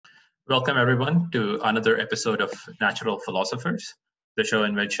Welcome, everyone, to another episode of Natural Philosophers, the show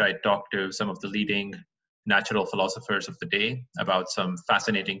in which I talk to some of the leading natural philosophers of the day about some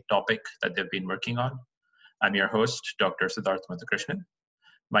fascinating topic that they've been working on. I'm your host, Dr. Siddharth Mathakrishnan.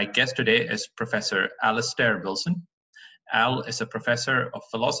 My guest today is Professor Alastair Wilson. Al is a professor of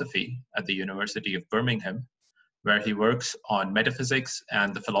philosophy at the University of Birmingham, where he works on metaphysics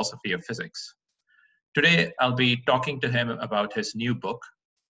and the philosophy of physics. Today, I'll be talking to him about his new book,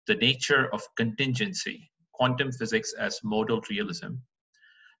 The Nature of Contingency, Quantum Physics as Modal Realism,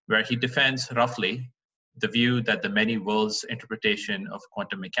 where he defends roughly the view that the many worlds interpretation of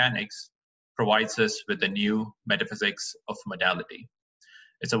quantum mechanics provides us with a new metaphysics of modality.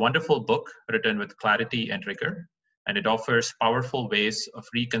 It's a wonderful book written with clarity and rigor, and it offers powerful ways of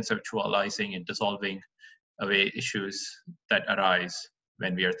reconceptualizing and dissolving away issues that arise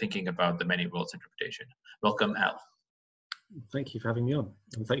when we are thinking about the many worlds interpretation. Welcome, Al. Thank you for having me on,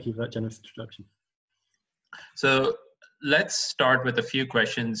 and thank you for that generous introduction. So let's start with a few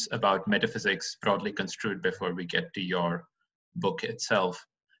questions about metaphysics broadly construed before we get to your book itself.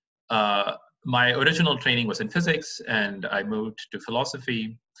 My original training was in physics, and I moved to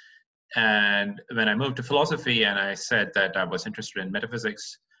philosophy. And when I moved to philosophy and I said that I was interested in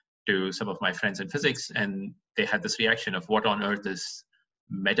metaphysics to some of my friends in physics, and they had this reaction of what on earth is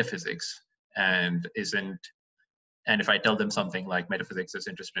metaphysics, and if I tell them something like metaphysics is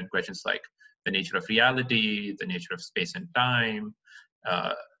interested in questions like the nature of reality, the nature of space and time,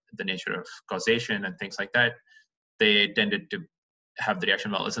 the nature of causation and things like that, they tended to have the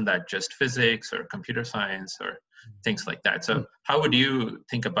reaction, well, isn't that just physics or computer science or things like that? So how would you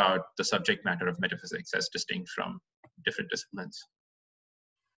think about the subject matter of metaphysics as distinct from different disciplines?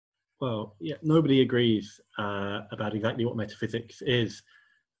 Well, yeah, nobody agrees about exactly what metaphysics is.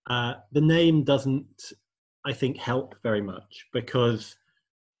 The name doesn't, I think, help very much, because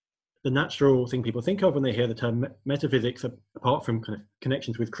the natural thing people think of when they hear the term metaphysics, apart from kind of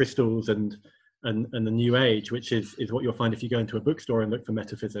connections with crystals and the New Age, which is what you'll find if you go into a bookstore and look for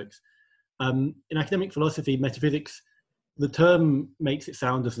metaphysics. In academic philosophy, metaphysics, the term makes it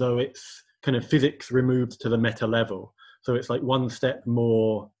sound as though it's kind of physics removed to the meta level. So it's like one step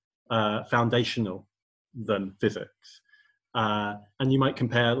more foundational than physics. And you might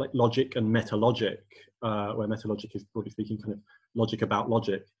compare like logic and metalogic, where metalogic is, broadly speaking, kind of logic about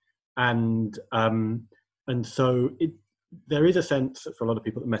logic. And so there is a sense for a lot of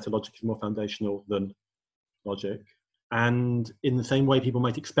people that metalogic is more foundational than logic. And in the same way people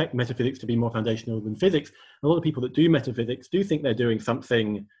might expect metaphysics to be more foundational than physics, a lot of people that do metaphysics do think they're doing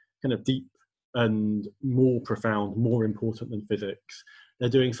something kind of deep and more profound, more important than physics. They're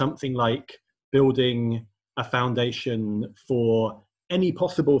doing something like building a foundation for any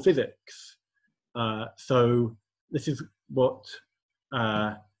possible physics. So this is what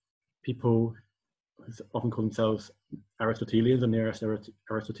people often call themselves Aristotelians, and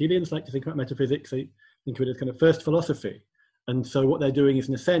Aristotelians like to think about metaphysics. They think of it as kind of first philosophy. And so what they're doing is,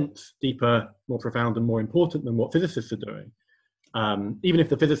 in a sense, deeper, more profound, and more important than what physicists are doing. Even if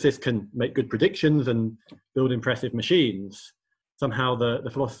the physicists can make good predictions and build impressive machines, somehow the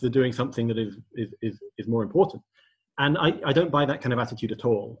philosophers are doing something that is more important. And I don't buy that kind of attitude at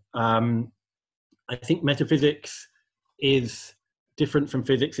all. I think metaphysics is different from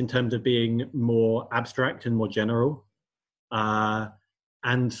physics in terms of being more abstract and more general.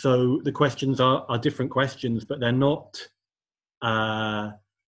 And so the questions are different questions, but they're not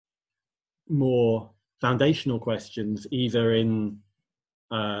more foundational questions, either in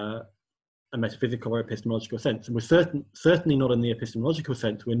a metaphysical or epistemological sense. And we're certainly not in the epistemological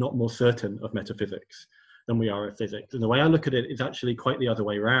sense, we're not more certain of metaphysics than we are of physics. And the way I look at it is actually quite the other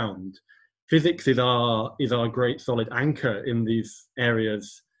way around. Physics is our great solid anchor in these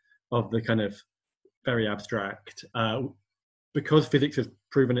areas of the kind of very abstract, because physics has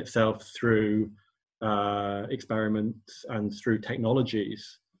proven itself through experiments and through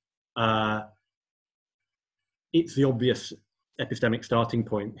technologies. It's the obvious epistemic starting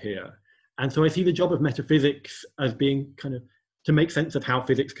point here. And so I see the job of metaphysics as being kind of to make sense of how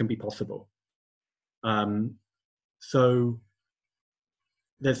physics can be possible. So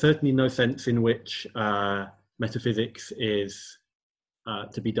there's certainly no sense in which metaphysics is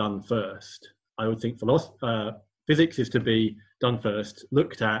to be done first. I would think physics is to be done first,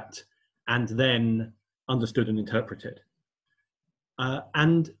 looked at, and then understood and interpreted.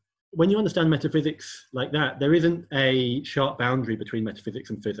 And when you understand metaphysics like that, there isn't a sharp boundary between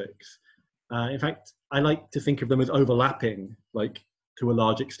metaphysics and physics. In fact, I like to think of them as overlapping, like to a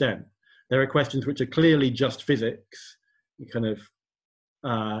large extent. There are questions which are clearly just physics, kind of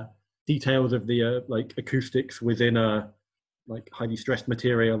details of the like acoustics within a like highly stressed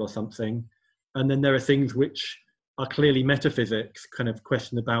material or something. And then there are things which are clearly metaphysics, kind of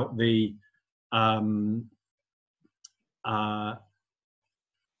question about the,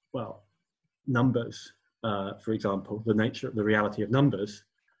 numbers, for example, the nature, the reality of numbers.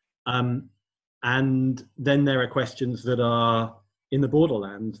 And then there are questions that are in the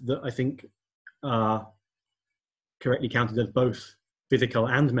borderland that I think are correctly counted as both physical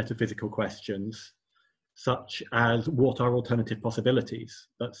and metaphysical questions, such as what are alternative possibilities?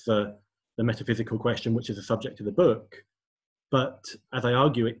 That's the metaphysical question, which is the subject of the book. But as I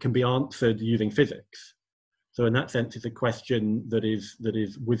argue, it can be answered using physics. So in that sense, it's a question that is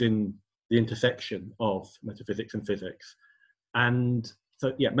within the intersection of metaphysics and physics. And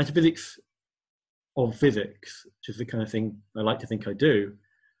so, yeah, metaphysics of physics, which is the kind of thing I like to think I do,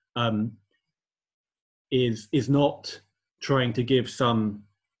 is not trying to give some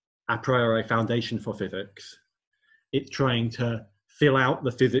a priori foundation for physics. It's trying to fill out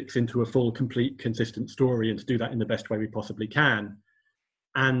the physics into a full, complete, consistent story, and to do that in the best way we possibly can.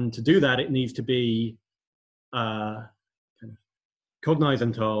 And to do that, it needs to be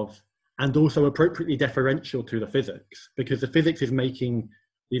cognizant of and also appropriately deferential to the physics, because the physics is making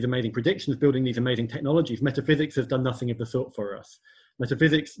these amazing predictions, building these amazing technologies. Metaphysics has done nothing of the sort for us.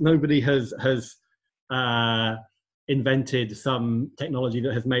 Metaphysics, nobody has invented some technology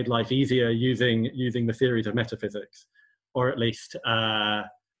that has made life easier using the theories of metaphysics, or at least it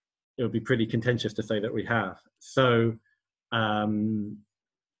would be pretty contentious to say that we have. So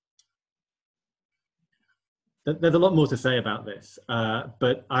there's a lot more to say about this,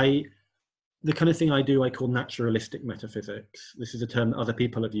 but the kind of thing I do, I call naturalistic metaphysics. This is a term that other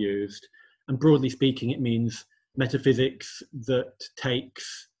people have used. And broadly speaking, it means metaphysics that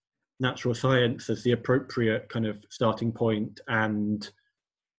takes natural science as the appropriate kind of starting point and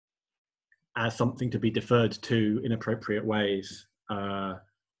as something to be deferred to in appropriate ways. So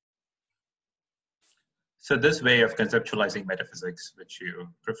this way of conceptualizing metaphysics, which you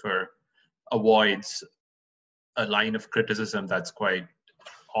prefer, avoids a line of criticism that's quite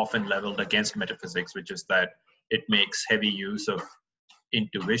often leveled against metaphysics, which is that it makes heavy use of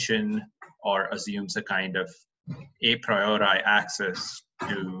intuition or assumes a kind of a priori access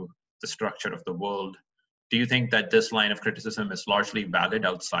to the structure of the world. Do you think that this line of criticism is largely valid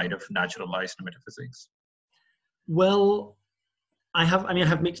outside of naturalized metaphysics? Well, I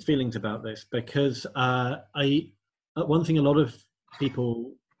have mixed feelings about this, because one thing a lot of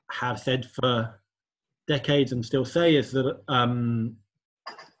people have said for decades and still say is that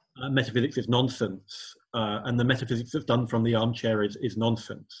metaphysics is nonsense, and the metaphysics that's done from the armchair is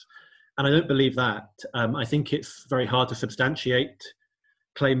nonsense. And I don't believe that. I think it's very hard to substantiate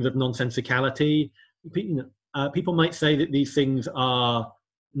claims of nonsensicality. People might say that these things are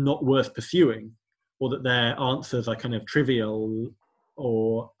not worth pursuing, or that their answers are kind of trivial,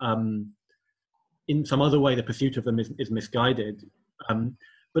 or in some other way the pursuit of them is misguided.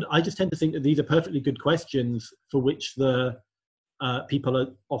 But I just tend to think that these are perfectly good questions for which the people are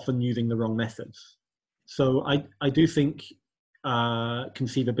often using the wrong methods. So I do think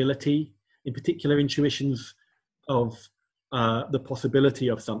conceivability, in particular intuitions of the possibility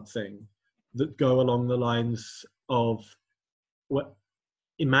of something that go along the lines of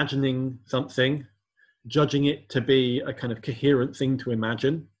imagining something, judging it to be a kind of coherent thing to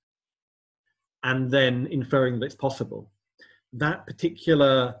imagine, and then inferring that it's possible. That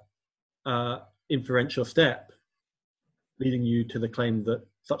particular inferential step, leading you to the claim that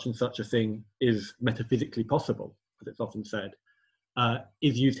such and such a thing is metaphysically possible, as it's often said,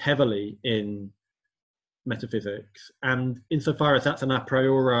 is used heavily in metaphysics. And insofar as that's an a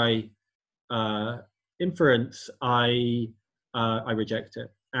priori inference, I reject it.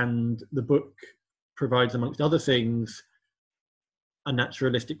 And the book provides, amongst other things, a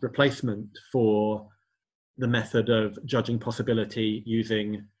naturalistic replacement for the method of judging possibility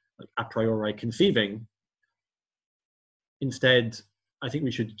using a priori conceiving. Instead, I think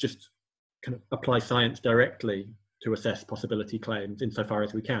we should just kind of apply science directly to assess possibility claims insofar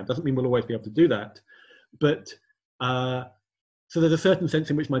as we can. Doesn't mean we'll always be able to do that, but so there's a certain sense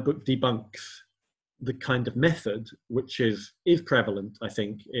in which my book debunks the kind of method which is prevalent, I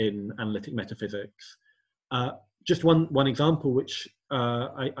think, in analytic metaphysics. Just one example, which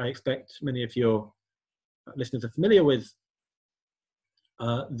I expect many of your listeners are familiar with,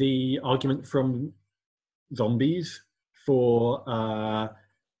 the argument from zombies for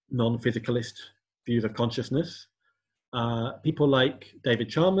non-physicalist views of consciousness. People like David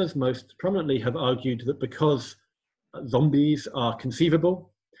Chalmers most prominently have argued that because zombies are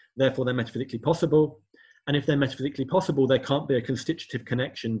conceivable, therefore they're metaphysically possible, and if they're metaphysically possible, there can't be a constitutive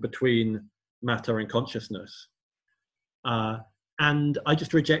connection between matter and consciousness. And I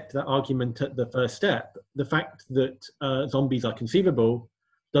just reject that argument at the first step. The fact that zombies are conceivable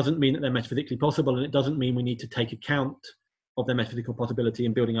doesn't mean that they're metaphysically possible, and it doesn't mean we need to take account of their metaphysical possibility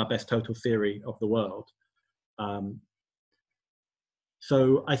in building our best total theory of the world.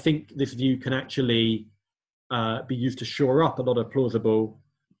 So I think this view can actually be used to shore up a lot of plausible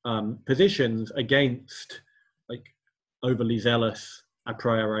positions against like overly zealous a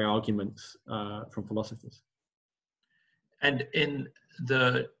priori arguments from philosophers. And in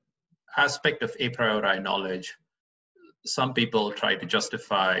the aspect of a priori knowledge, some people try to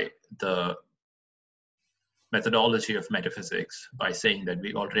justify the methodology of metaphysics by saying that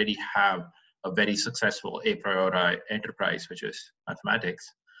we already have a very successful a priori enterprise, which is mathematics.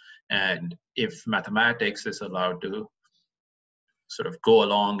 And if mathematics is allowed to sort of go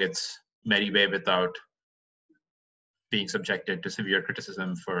along its merry way without being subjected to severe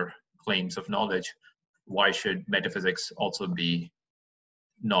criticism for claims of knowledge, why should metaphysics also be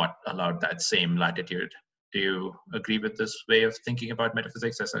not allowed that same latitude? Do you agree with this way of thinking about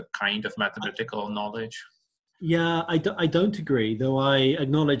metaphysics as a kind of mathematical knowledge? Yeah, I don't agree, though I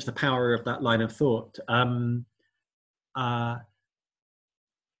acknowledge the power of that line of thought.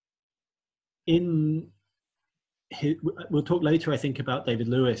 We'll talk later, I think, about David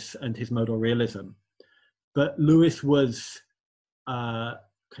Lewis and his modal realism. But Lewis was kind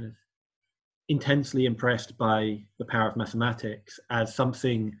of intensely impressed by the power of mathematics as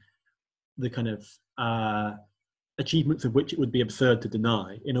something, the kind of achievements of which it would be absurd to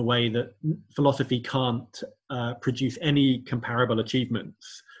deny, in a way that philosophy can't produce any comparable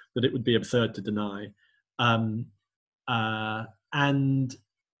achievements that it would be absurd to deny.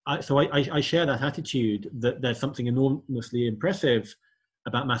 So I share that attitude that there's something enormously impressive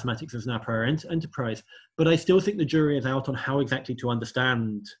about mathematics as an a priori enterprise, but I still think the jury is out on how exactly to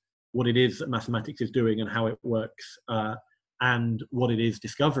understand what it is that mathematics is doing and how it works, and what it is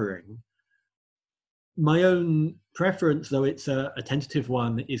discovering. My own preference, though it's a tentative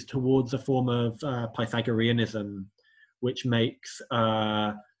one, is towards a form of Pythagoreanism, which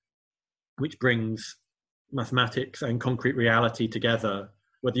brings mathematics and concrete reality together.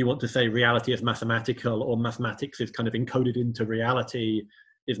 Whether you want to say reality is mathematical or mathematics is kind of encoded into reality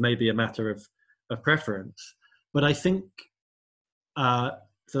is maybe a matter of preference. But I think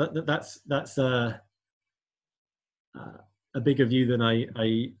that's a bigger view than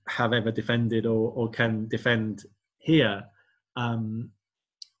I have ever defended or can defend here.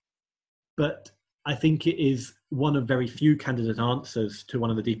 But I think it is one of very few candidate answers to one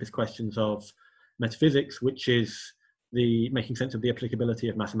of the deepest questions of metaphysics, which is the making sense of the applicability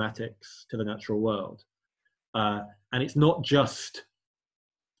of mathematics to the natural world. And it's not just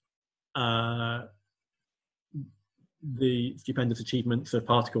the stupendous achievements of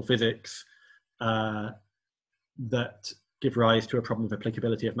particle physics that give rise to a problem of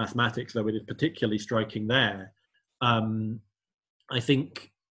applicability of mathematics, though it is particularly striking there. I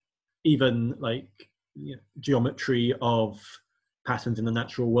think even geometry of patterns in the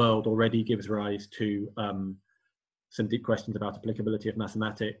natural world already gives rise to some deep questions about applicability of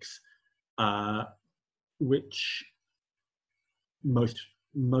mathematics, which most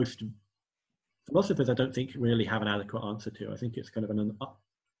philosophers, I don't think, really have an adequate answer to. I think it's kind of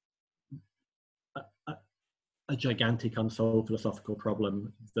a gigantic unsolved philosophical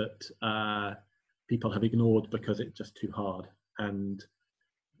problem that people have ignored because it's just too hard. And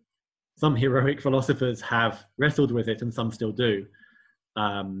some heroic philosophers have wrestled with it, and some still do.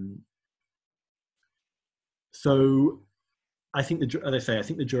 So I think, as I say, I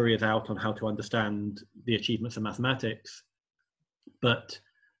think the jury is out on how to understand the achievements of mathematics. But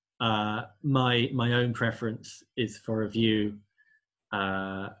my own preference is for a view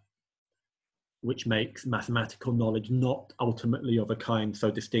which makes mathematical knowledge not ultimately of a kind so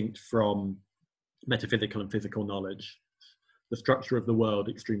distinct from metaphysical and physical knowledge. The structure of the world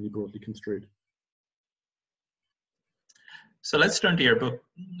extremely broadly construed. So let's turn to your book.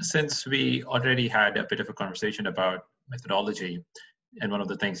 Since we already had a bit of a conversation about methodology, and one of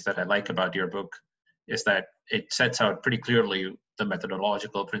the things that I like about your book is that it sets out pretty clearly the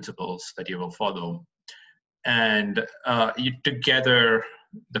methodological principles that you will follow. And together,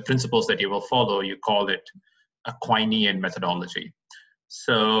 the principles that you will follow, you call it a Quinean methodology.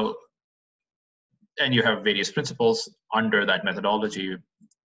 So, and you have various principles under that methodology,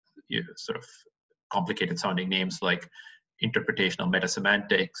 you sort of complicated sounding names like interpretational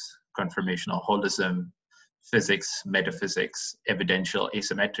metasemantics, conformational holism, physics, metaphysics, evidential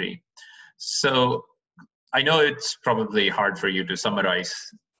asymmetry. So I know it's probably hard for you to summarize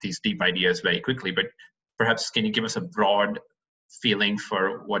these deep ideas very quickly, but perhaps can you give us a broad feeling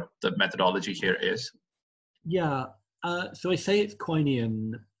for what the methodology here is? Yeah, So I say it's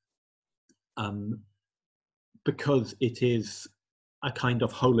Quinean because it is a kind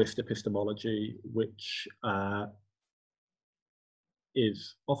of holist epistemology, which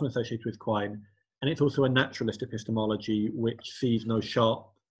is often associated with Quine, and it's also a naturalist epistemology, which sees no sharp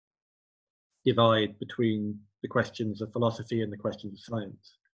divide between the questions of philosophy and the questions of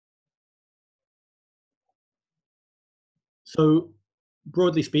science. So,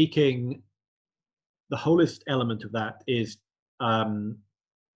 broadly speaking, the holist element of that is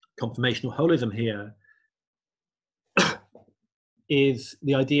conformational holism here, is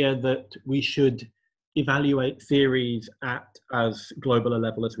the idea that we should evaluate theories at as global a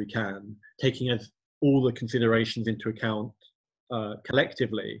level as we can, taking as all the considerations into account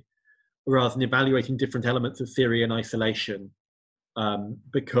collectively, rather than evaluating different elements of theory in isolation,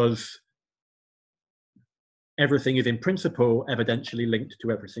 because everything is in principle evidentially linked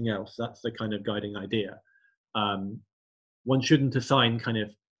to everything else. That's the kind of guiding idea. One shouldn't assign kind of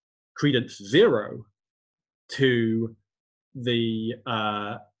credence zero to the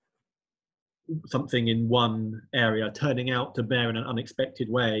something in one area turning out to bear in an unexpected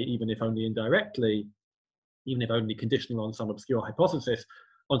way, even if only indirectly, even if only conditional on some obscure hypothesis,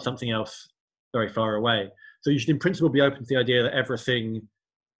 on something else very far away. So you should in principle be open to the idea that everything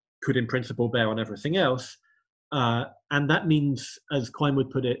could in principle bear on everything else. And that means, as Quine would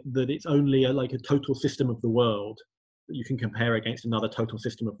put it, that it's only like a total system of the world that you can compare against another total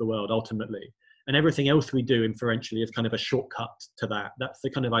system of the world ultimately. And everything else we do inferentially is kind of a shortcut to that. That's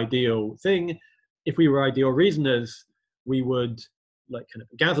the kind of ideal thing. If we were ideal reasoners, we would like kind of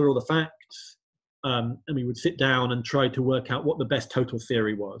gather all the facts, and we would sit down and try to work out what the best total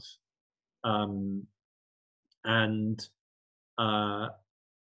theory was. So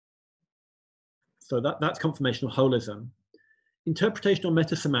that's conformational holism. Interpretational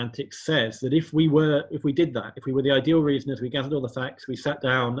metasemantics says that if we did that, if we were the ideal reasoners, we gathered all the facts, we sat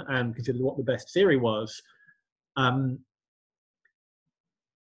down and considered what the best theory was,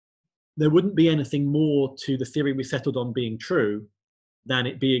 there wouldn't be anything more to the theory we settled on being true than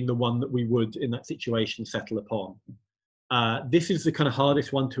it being the one that we would in that situation settle upon. This is the kind of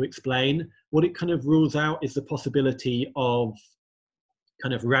hardest one to explain. What it kind of rules out is the possibility of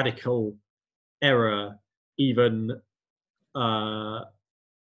kind of radical error, even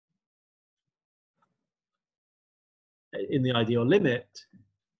in the ideal limit,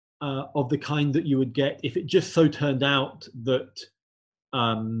 of the kind that you would get if it just so turned out that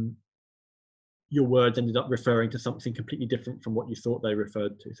your words ended up referring to something completely different from what you thought they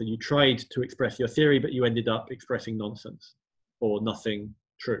referred to. So you tried to express your theory, but you ended up expressing nonsense or nothing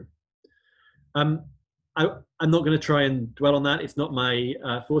true. I'm not going to try and dwell on that. It's not my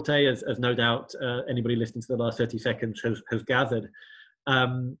forte, as no doubt anybody listening to the last 30 seconds has gathered.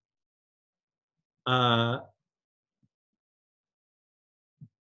 The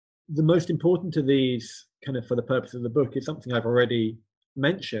most important of these, kind of for the purpose of the book, is something I've already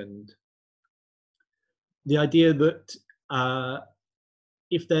mentioned. The idea that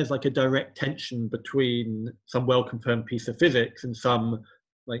if there's like a direct tension between some well-confirmed piece of physics and some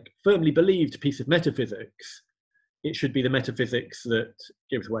like firmly believed piece of metaphysics, it should be the metaphysics that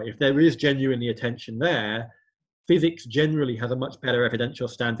gives way. If there is genuinely a tension there, physics generally has a much better evidential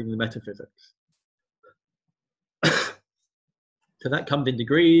standing than metaphysics. So that comes in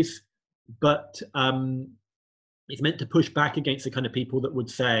degrees, but it's meant to push back against the kind of people that would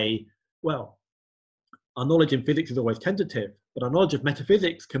say, well, our knowledge in physics is always tentative, but our knowledge of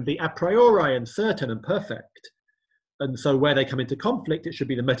metaphysics can be a priori and certain and perfect. And so where they come into conflict, it should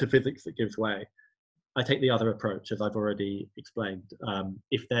be the metaphysics that gives way. I take the other approach, as I've already explained.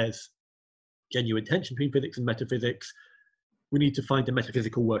 If there's genuine tension between physics and metaphysics, we need to find a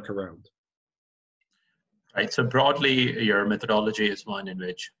metaphysical workaround. Right, so broadly, your methodology is one in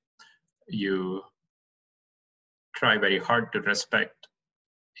which you try very hard to respect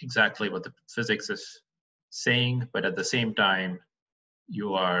exactly what the physics is saying, but at the same time,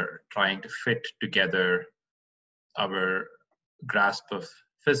 you are trying to fit together our grasp of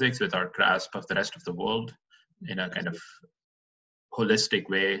physics with our grasp of the rest of the world in a kind of holistic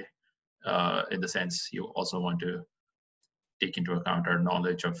way, in the sense you also want to take into account our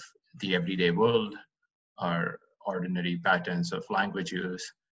knowledge of the everyday world, our ordinary patterns of language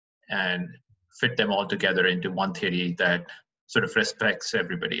use, and fit them all together into one theory that sort of respects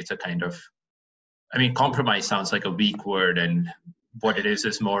everybody. It's a kind of, I mean, compromise sounds like a weak word, and what it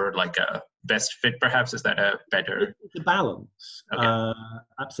is more like a best fit, perhaps. Is that a better? It's a balance. Okay.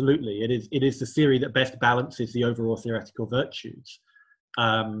 Absolutely, it is the theory that best balances the overall theoretical virtues.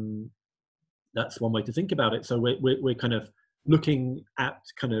 That's one way to think about it. So we're kind of looking at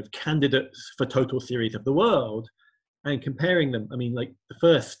kind of candidates for total theories of the world, and comparing them. I mean, like the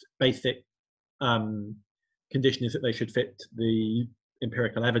first basic condition is that they should fit the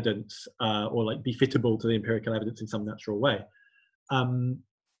empirical evidence, or like be fittable to the empirical evidence in some natural way.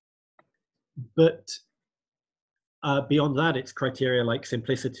 But beyond that, it's criteria like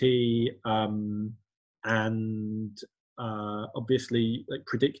simplicity, and obviously like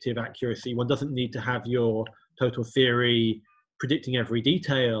predictive accuracy. One doesn't need to have your total theory predicting every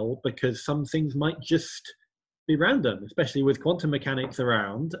detail, because some things might just be random, especially with quantum mechanics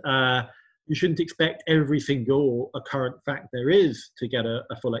around. You shouldn't expect every single occurrent fact there is to get a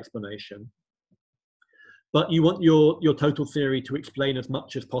full explanation. But you want your total theory to explain as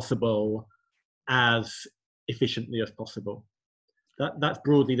much as possible, as efficiently as possible. That's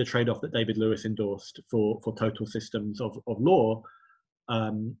broadly the trade-off that David Lewis endorsed for total systems of law.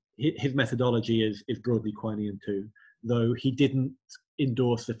 His methodology is broadly Quinean too, though he didn't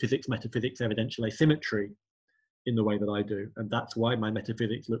endorse the physics-metaphysics evidential asymmetry in the way that I do, and that's why my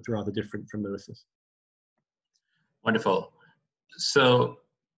metaphysics looks rather different from Lewis's. Wonderful. So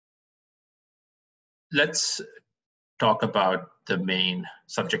let's talk about the main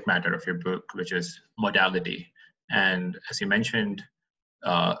subject matter of your book, which is modality. And as you mentioned,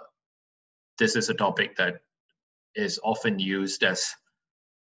 this is a topic that is often used as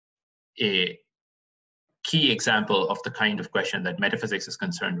a key example of the kind of question that metaphysics is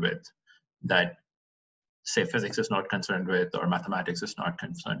concerned with, that say physics is not concerned with, or mathematics is not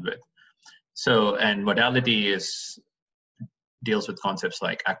concerned with. So, and modality deals with concepts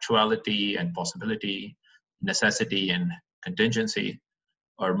like actuality and possibility, necessity and contingency,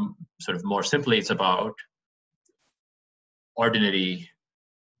 or sort of more simply, it's about ordinary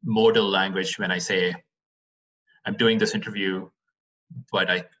modal language when I say, I'm doing this interview,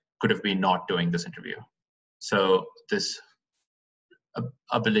 but I could have been not doing this interview. So this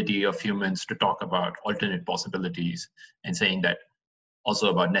ability of humans to talk about alternate possibilities, and saying that also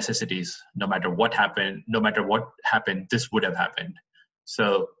about necessities, no matter what happened, this would have happened.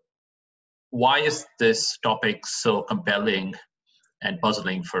 So why is this topic so compelling and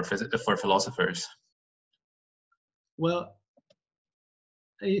puzzling for philosophers? Well,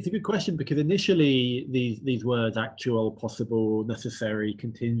 it's a good question, because initially these words, actual, possible, necessary,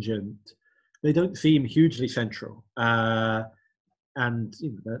 contingent, they don't seem hugely central, and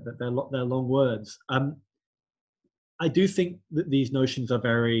you know, they're long words. I do think that these notions are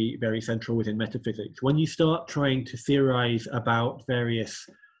very, very central within metaphysics. When you start trying to theorize about various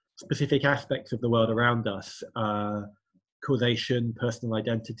specific aspects of the world around us, causation, personal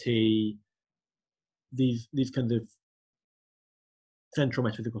identity, these kinds of central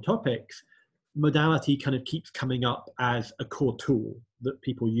metaphysical topics, modality kind of keeps coming up as a core tool that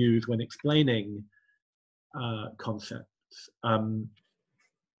people use when explaining concepts. So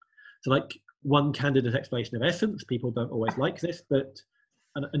like one candidate explanation of essence, people don't always like this, but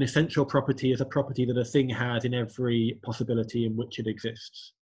an essential property is a property that a thing has in every possibility in which it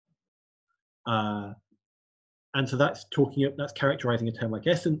exists. And so that's characterizing a term like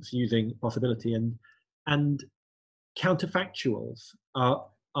essence using possibility, and counterfactuals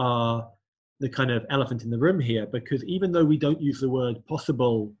are the kind of elephant in the room here, because even though we don't use the word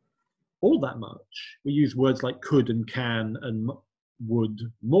possible all that much, we use words like could and can and would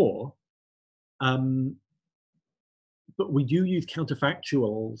more. But we do use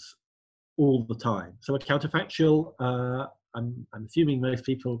counterfactuals all the time. So a counterfactual, I'm assuming most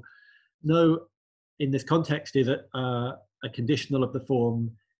people know in this context, is a conditional of the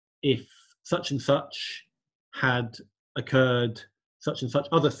form, if such and such had occurred, such and such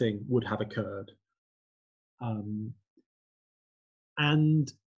other thing would have occurred.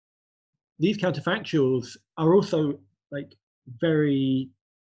 And these counterfactuals are also like very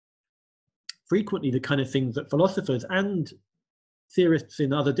frequently the kind of things that philosophers and theorists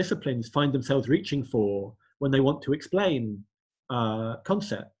in other disciplines find themselves reaching for when they want to explain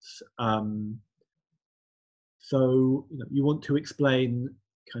concepts. So you know, you want to explain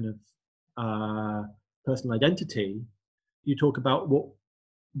kind of personal identity. You talk about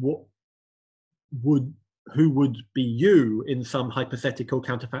who would be you in some hypothetical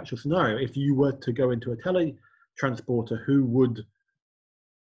counterfactual scenario. If you were to go into a teletransporter, who would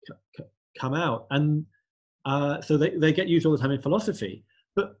come out? And so they get used all the time in philosophy.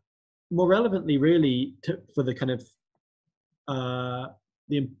 But more relevantly, really, for the kind of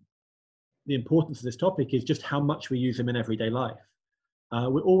the importance of this topic is just how much we use them in everyday life.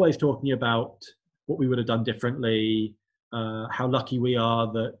 We're always talking about what we would have done differently, how lucky we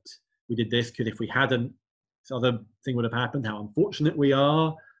are that we did this, because if we hadn't, this other thing would have happened. How unfortunate we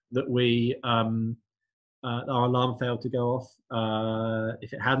are that we our alarm failed to go off.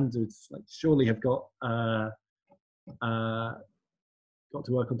 If it hadn't, it would like surely have got got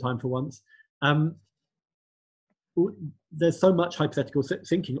to work on time for once. There's so much hypothetical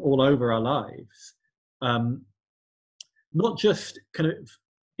thinking all over our lives, not just kind of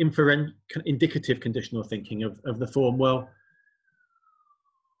indicative conditional thinking of the form, well,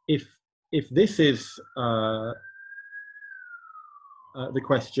 if this is the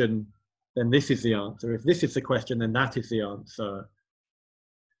question, then this is the answer. If this is the question, then that is the answer.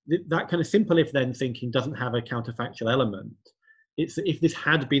 That kind of simple if-then thinking doesn't have a counterfactual element. It's if this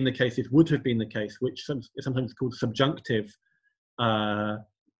had been the case, it would have been the case, which sometimes called subjunctive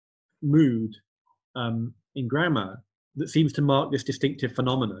mood in grammar, that seems to mark this distinctive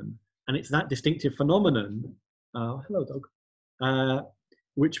phenomenon. And it's that distinctive phenomenon, hello dog,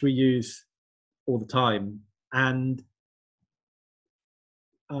 which we use all the time. And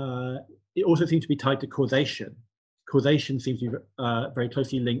it also seems to be tied to causation. Causation seems to be very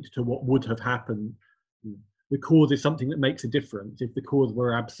closely linked to what would have happened. The cause is something that makes a difference. If the cause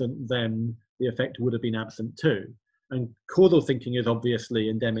were absent, then the effect would have been absent too. And causal thinking is obviously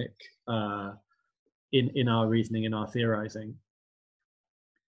endemic in our reasoning, in our theorizing.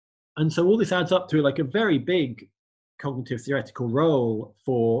 And so all this adds up to like a very big cognitive theoretical role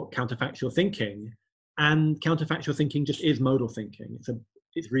for counterfactual thinking. And counterfactual thinking just is modal thinking.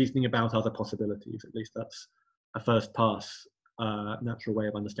 It's reasoning about other possibilities. At least that's a first pass natural way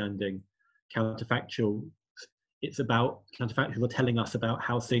of understanding counterfactual. It's about counterfactual telling us about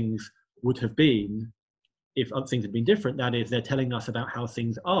how things would have been if things had been different. That is, they're telling us about how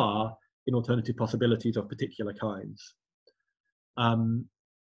things are in alternative possibilities of particular kinds.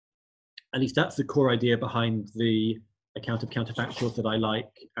 At least that's the core idea behind the account of counterfactuals that I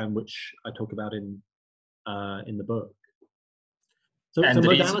like and which I talk about in the book. So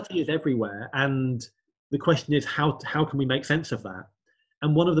modality is everywhere, and the question is how can we make sense of that?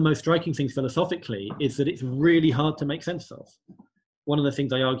 And one of the most striking things philosophically is that it's really hard to make sense of. One of the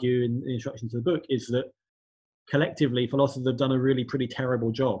things I argue in the introduction to the book is that collectively philosophers have done a really pretty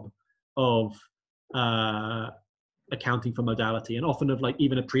terrible job of accounting for modality, and often of like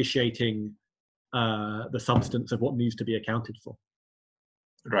even appreciating the substance of what needs to be accounted for.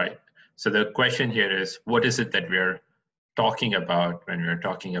 Right. So the question here is, what is it that we're talking about when we're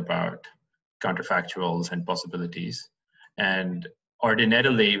talking about counterfactuals and possibilities? And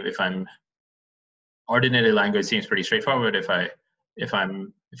ordinarily, ordinary language seems pretty straightforward. If I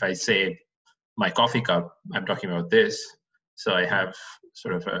say my coffee cup, I'm talking about this. So I have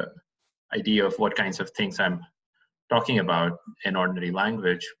sort of a idea of what kinds of things I'm talking about in ordinary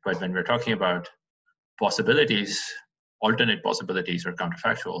language. But when we're talking about possibilities, alternate possibilities or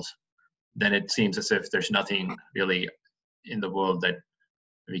counterfactuals, then it seems as if there's nothing really in the world that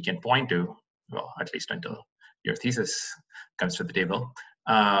we can point to, well, at least until your thesis comes to the table.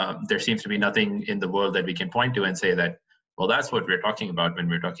 There seems to be nothing in the world that we can point to and say that, well, that's what we're talking about when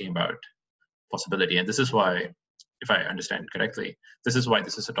we're talking about possibility. And this is why, if I understand correctly, this is why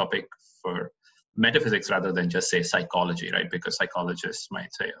this is a topic for metaphysics rather than just say psychology, right? Because psychologists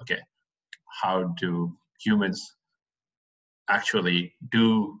might say, okay, how do humans actually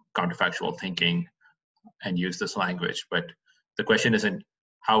do counterfactual thinking and use this language? But the question isn't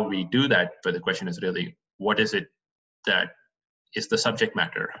how we do that, but the question is really, what is it that is the subject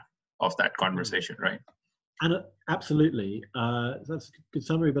matter of that conversation, right? And absolutely, that's a good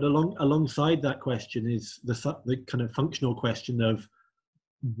summary. But alongside that question is the kind of functional question of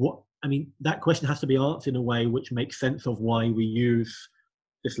what, I mean, that question has to be answered in a way which makes sense of why we use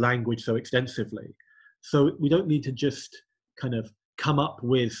this language so extensively. So we don't need to just kind of come up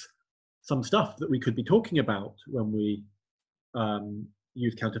with some stuff that we could be talking about when we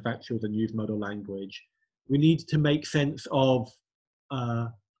use counterfactuals and use modal language. We need to make sense of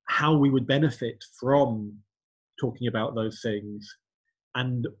how we would benefit from talking about those things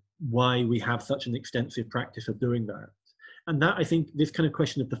and why we have such an extensive practice of doing that. And that, I think, this kind of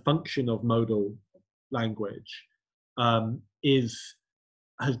question of the function of modal language has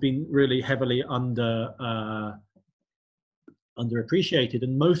been really heavily underappreciated.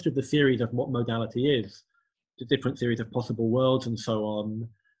 And most of the theories of what modality is, the different theories of possible worlds and so on,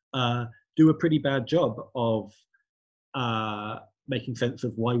 do a pretty bad job of making sense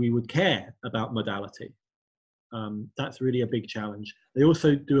of why we would care about modality. That's really a big challenge. They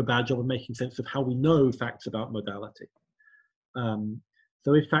also do a bad job of making sense of how we know facts about modality.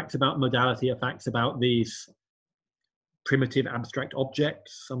 So if facts about modality are facts about these primitive abstract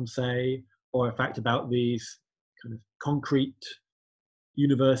objects, some say, or a fact about these kind of concrete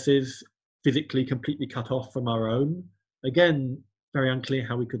universes physically completely cut off from our own, again, very unclear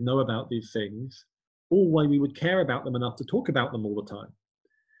how we could know about these things, or why we would care about them enough to talk about them all the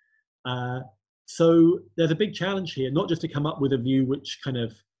time. So there's a big challenge here, not just to come up with a view which kind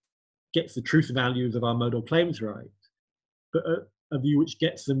of gets the truth values of our modal claims right, but a view which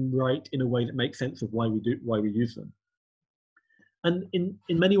gets them right in a way that makes sense of why we use them. And in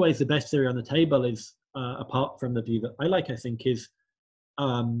many ways, the best theory on the table is, apart from the view that I like, I think, is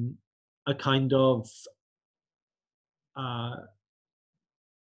a kind of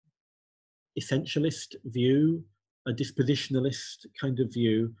essentialist view, a dispositionalist kind of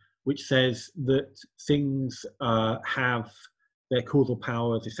view, which says that things have their causal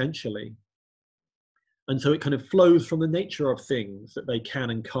powers essentially. And so it kind of flows from the nature of things that they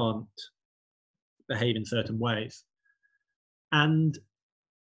can and can't behave in certain ways. And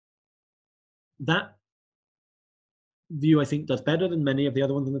that view, I think, does better than many of the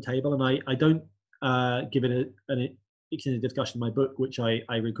other ones on the table. And I don't give it an extended discussion in my book, which I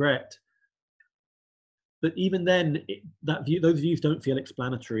regret. But even then, those views don't feel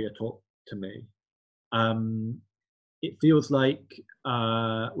explanatory at all to me. It feels like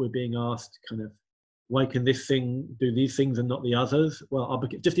we're being asked kind of, why can this thing do these things and not the others? Well,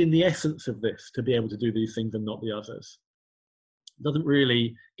 just in the essence of this, to be able to do these things and not the others. It doesn't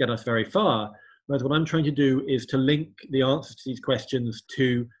really get us very far. Whereas what I'm trying to do is to link the answers to these questions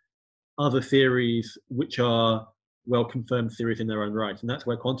to other theories which are well-confirmed theories in their own right. And that's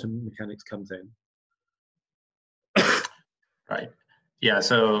where quantum mechanics comes in. Right. Yeah,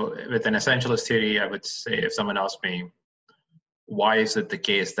 so with an essentialist theory, I would say, if someone asked me, why is it the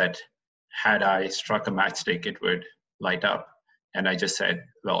case that had I struck a matchstick, it would light up? And I just said,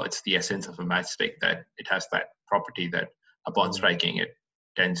 well, it's the essence of a matchstick, that it has that property that upon striking, it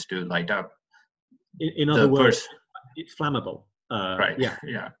tends to light up. In other words, it's flammable. Right,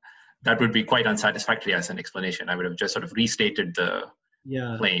 yeah. That would be quite unsatisfactory as an explanation. I would have just sort of restated the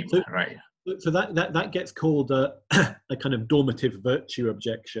claim, right? So that gets called a kind of normative virtue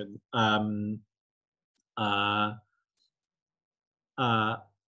objection. After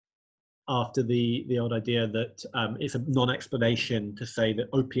the old idea that it's a non-explanation to say that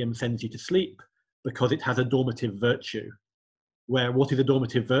opium sends you to sleep because it has a normative virtue. Where what is a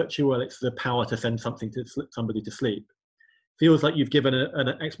normative virtue? Well, it's the power to send somebody to sleep. Feels like you've given an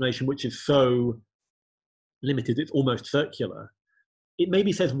explanation which is so limited, it's almost circular. It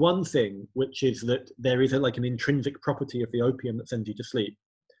maybe says one thing, which is that there is like an intrinsic property of the opium that sends you to sleep.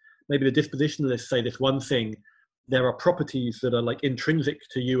 Maybe the dispositionalists say this one thing, there are properties that are like intrinsic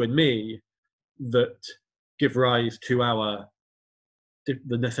to you and me that give rise to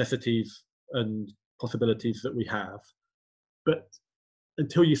the necessities and possibilities that we have. But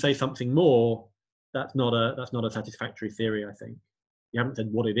until you say something more, that's not a satisfactory theory, I think. You haven't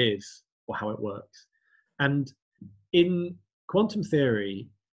said what it is or how it works. And in quantum theory,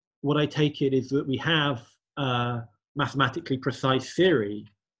 what I take it is that we have a mathematically precise theory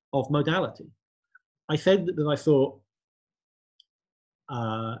of modality. I said that I thought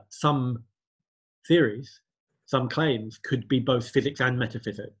some theories, some claims could be both physics and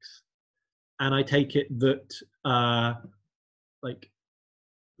metaphysics. And I take it that like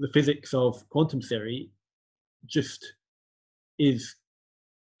the physics of quantum theory just is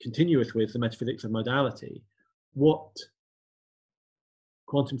continuous with the metaphysics of modality. What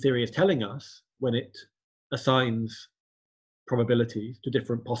quantum theory is telling us when it assigns probabilities to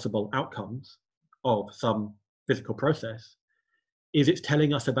different possible outcomes of some physical process is it's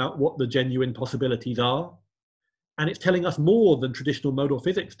telling us about what the genuine possibilities are. And it's telling us more than traditional modal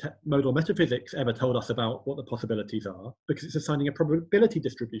metaphysics ever told us about what the possibilities are, because it's assigning a probability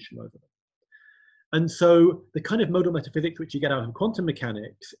distribution over them. And so the kind of modal metaphysics which you get out of quantum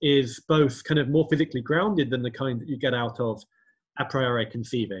mechanics is both kind of more physically grounded than the kind that you get out of a priori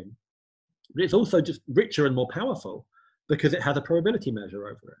conceiving, but it's also just richer and more powerful because it has a probability measure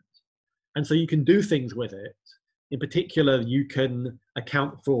over it. And so you can do things with it. In particular, you can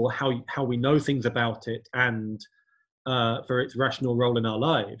account for how we know things about it and for its rational role in our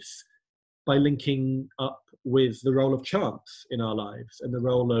lives by linking up with the role of chance in our lives and the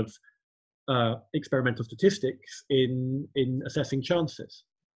role of experimental statistics in assessing chances.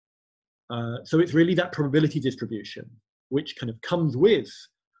 So it's really that probability distribution which kind of comes with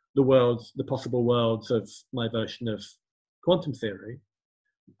the possible worlds of my version of quantum theory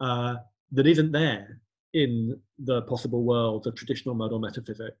that isn't there in the possible world of traditional modal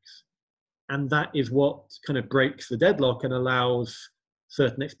metaphysics. And that is what kind of breaks the deadlock and allows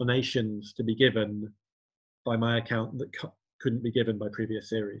certain explanations to be given by my account that couldn't be given by previous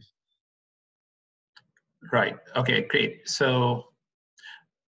theories. Right. Okay, great. So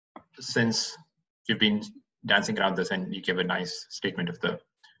since you've been dancing around this and you give a nice statement of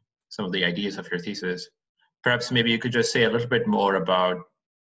some of the ideas of your thesis, perhaps maybe you could just say a little bit more about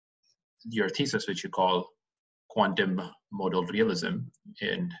your thesis, which you call quantum modal realism,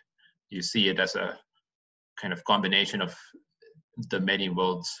 and you see it as a kind of combination of the many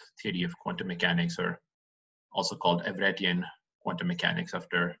worlds theory of quantum mechanics, or also called Everettian quantum mechanics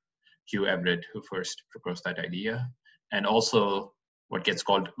after Hugh Everett, who first proposed that idea, and also what gets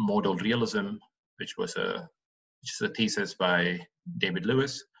called modal realism, which is a thesis by David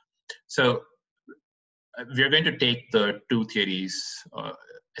Lewis. So we're going to take the two theories,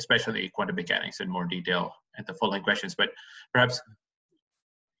 especially quantum mechanics, in more detail at the following questions, but perhaps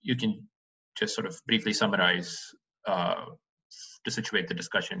you can just sort of briefly summarize to situate the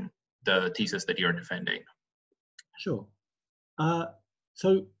discussion, the thesis that you're defending. Sure.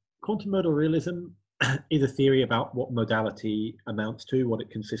 So quantum modal realism is a theory about what modality amounts to, what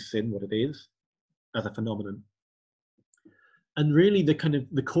it consists in, what it is as a phenomenon. And really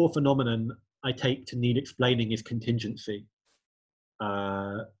the core phenomenon I take to need explaining is contingency.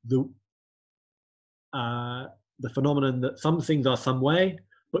 The phenomenon that some things are some way,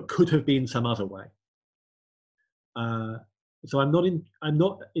 but could have been some other way. So I'm not in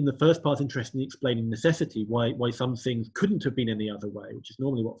the first part interested in explaining necessity, why some things couldn't have been any other way, which is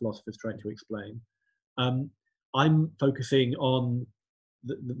normally what philosophers try to explain. I'm focusing on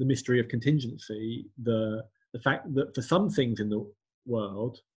the mystery of contingency, the fact that for some things in the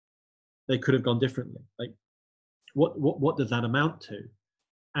world, they could have gone differently. Like, what does that amount to?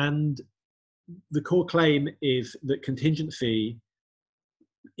 And the core claim is that contingency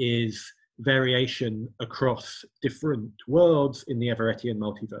is variation across different worlds in the Everettian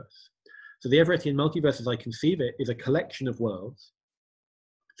multiverse. So the Everettian multiverse, as I conceive it, is a collection of worlds.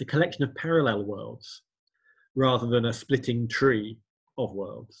 It's a collection of parallel worlds rather than a splitting tree of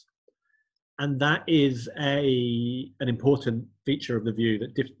worlds. And that is an important feature of the view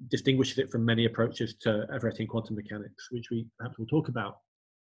that distinguishes it from many approaches to Everettian quantum mechanics, which we perhaps will talk about.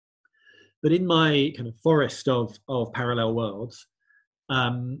 But in my kind of forest of parallel worlds,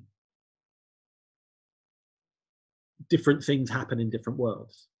 different things happen in different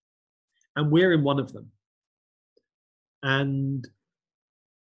worlds. And we're in one of them. And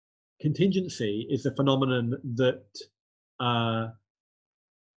contingency is a phenomenon that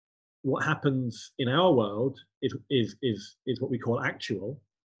what happens in our world is what we call actual,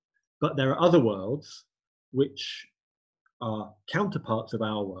 but there are other worlds which are counterparts of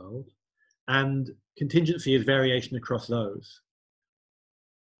our world, and contingency is variation across those.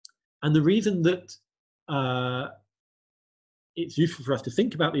 And the reason that it's useful for us to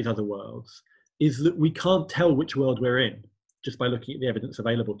think about these other worlds is that we can't tell which world we're in just by looking at the evidence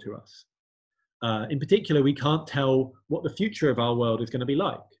available to us. In particular, we can't tell what the future of our world is going to be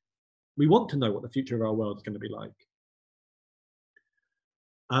like. We want to know what the future of our world is going to be like.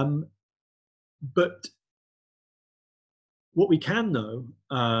 But what we can know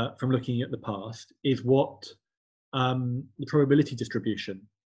from looking at the past is what the probability distribution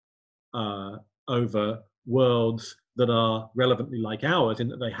over worlds that are relevantly like ours, in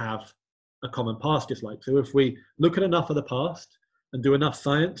that they have a common past is like. So if we look at enough of the past and do enough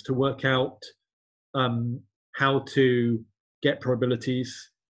science to work out how to get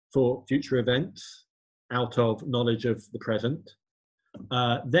probabilities for future events out of knowledge of the present,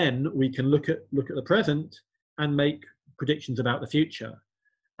 then we can look at the present and make predictions about the future.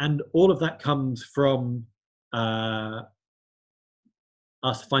 And all of that comes from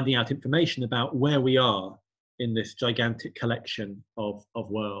us finding out information about where we are in this gigantic collection of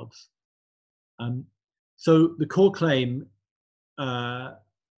worlds. So the core claim, to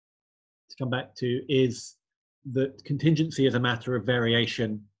come back to, is that contingency is a matter of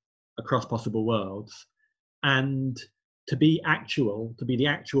variation across possible worlds, and to be the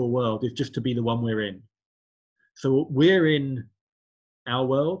actual world is just to be the one we're in. So we're in our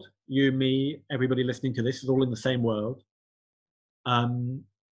world, you, me, everybody listening to this is all in the same world. And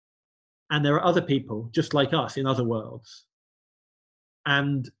there are other people just like us in other worlds.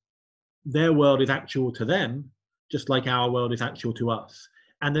 And their world is actual to them, just like our world is actual to us.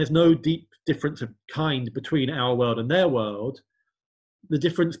 And there's no deep difference of kind between our world and their world. The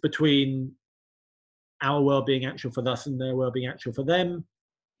difference between our world being actual for us and their world being actual for them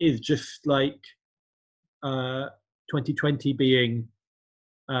is just like 2020 being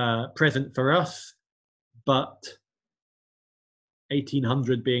present for us, but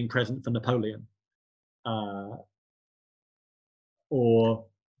 1800 being present for Napoleon, or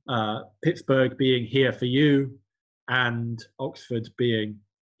Pittsburgh being here for you and Oxford being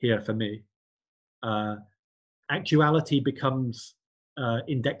here for me. Actuality becomes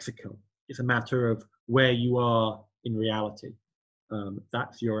indexical. It's a matter of where you are in reality.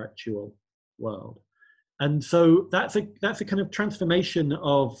 That's your actual world. And so that's a kind of transformation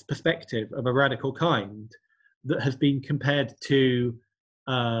of perspective of a radical kind that has been compared to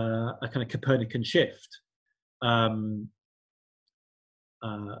a kind of Copernican shift. When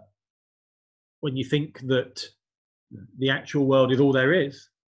you think that the actual world is all there is,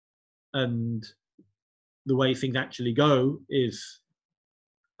 and the way things actually go is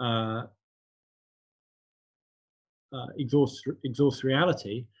exhaust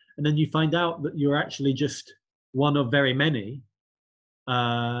reality, and then you find out that you're actually just one of very many,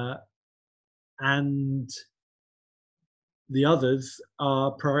 and the others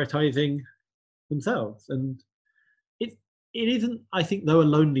are prioritizing themselves. And it isn't, I think, though, a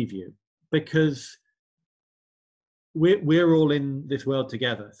lonely view, because we're all in this world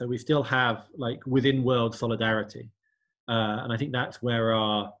together, so we still have like within world solidarity, and I think that's where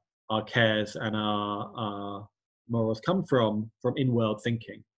our cares and our morals come from in-world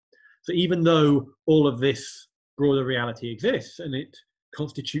thinking. So even though all of this broader reality exists and it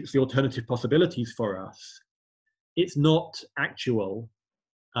constitutes the alternative possibilities for us, it's not actual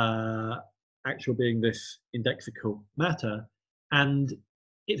being this indexical matter, and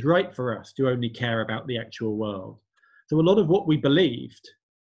it's right for us to only care about the actual world. So a lot of what we believed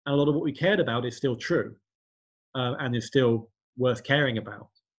and a lot of what we cared about is still true, and is still worth caring about.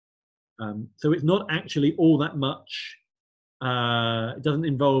 So it's not actually all that much. It doesn't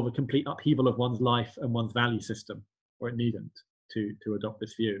involve a complete upheaval of one's life and one's value system, or it needn't to adopt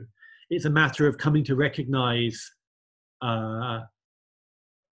this view. It's a matter of coming to recognize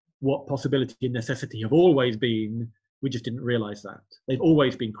what possibility and necessity have always been. We just didn't realize that. They've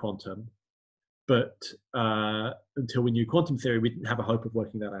always been quantum, but until we knew quantum theory, we didn't have a hope of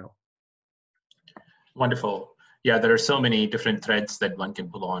working that out. Wonderful. Yeah, there are so many different threads that one can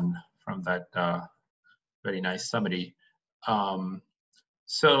pull on from that very nice summary.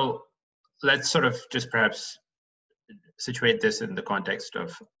 So let's sort of just perhaps situate this in the context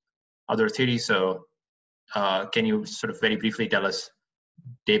of other theories. So can you sort of very briefly tell us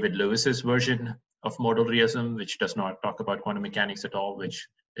David Lewis's version of modal realism, which does not talk about quantum mechanics at all, which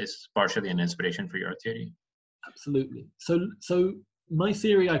is partially an inspiration for your theory? Absolutely. So my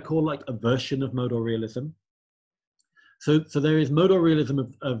theory I call like a version of modal realism. So there is modal realism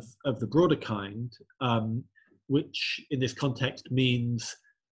of the broader kind, which in this context means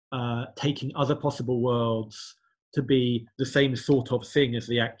taking other possible worlds to be the same sort of thing as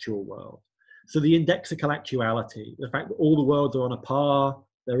the actual world. So the indexical actuality, the fact that all the worlds are on a par,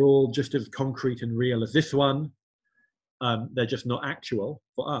 they're all just as concrete and real as this one, they're just not actual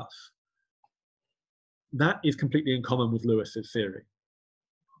for us. That is completely in common with Lewis's theory.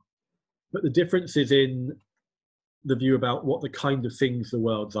 But the difference is in the view about what the kind of things the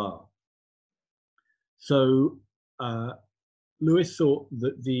worlds are. So Lewis thought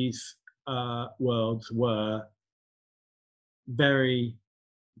that these worlds were very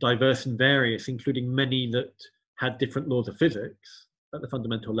diverse and various, including many that had different laws of physics at the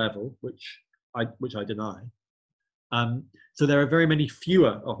fundamental level, which I deny. So there are very many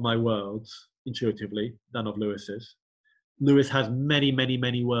fewer of my worlds, intuitively, than of Lewis's. Lewis has many, many,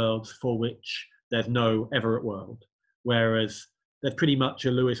 many worlds for which there's no Everett world, whereas there's pretty much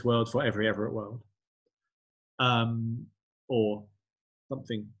a Lewis world for every Everett world, or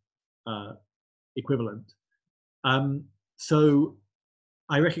something equivalent. So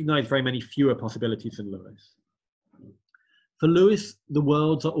I recognize very many fewer possibilities than Lewis. For Lewis, the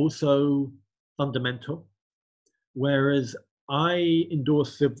worlds are also fundamental, whereas I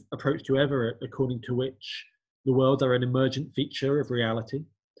endorse the approach to Everett, according to which the worlds are an emergent feature of reality.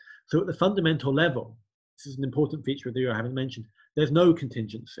 So at the fundamental level, this is an important feature of the view I haven't mentioned, there's no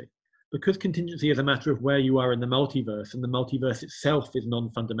contingency. Because contingency is a matter of where you are in the multiverse, and the multiverse itself is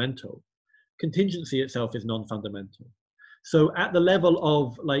non-fundamental, contingency itself is non-fundamental. So at the level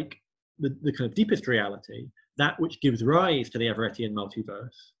of like the kind of deepest reality, that which gives rise to the Everettian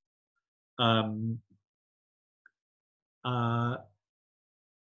multiverse,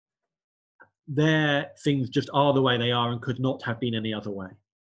 there things just are the way they are and could not have been any other way.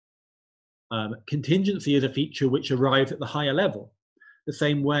 Contingency is a feature which arrives at the higher level, the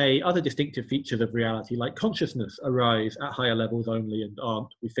same way other distinctive features of reality like consciousness arise at higher levels only and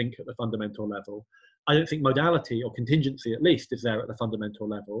aren't, we think, at the fundamental level. I don't think modality, or contingency at least, is there at the fundamental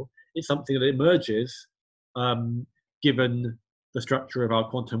level. It's something that emerges, given the structure of our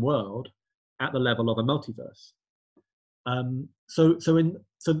quantum world, at the level of a multiverse. So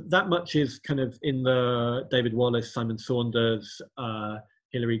that much is kind of in the David Wallace, Simon Saunders,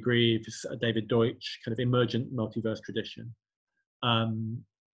 Hilary Greaves, David Deutsch kind of emergent multiverse tradition.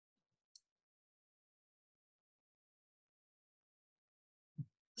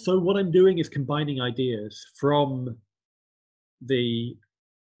 So what I'm doing is combining ideas from the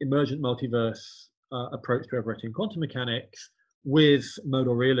emergent multiverse approach to Everettian quantum mechanics with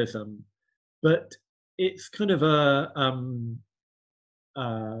modal realism, but it's kind of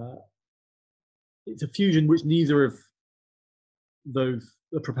it's a fusion which neither of the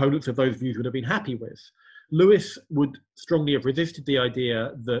proponents of those views would have been happy with. Lewis would strongly have resisted the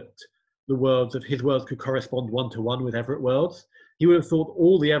idea that the worlds of his worlds could correspond one-to-one with Everett worlds. He would have thought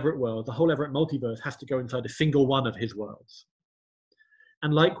all the Everett worlds, the whole Everett multiverse, has to go inside a single one of his worlds.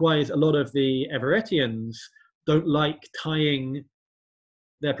 And likewise, a lot of the Everettians don't like tying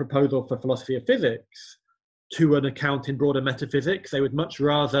their proposal for philosophy of physics to an account in broader metaphysics. They would much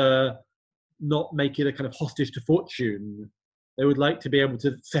rather not make it a kind of hostage to fortune. They would like to be able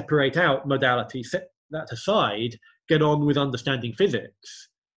to separate out modality, set that aside, get on with understanding physics,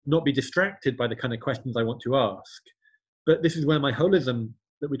 not be distracted by the kind of questions I want to ask. But this is where my holism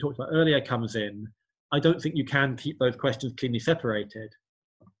that we talked about earlier comes in. I don't think you can keep those questions cleanly separated.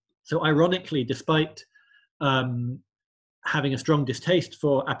 So ironically, despite having a strong distaste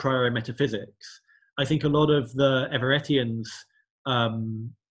for a priori metaphysics, I think a lot of the Everettians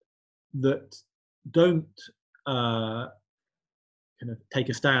that don't kind of take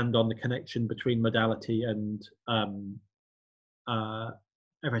a stand on the connection between modality and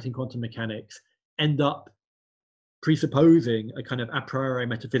Everettian quantum mechanics end up presupposing a kind of a priori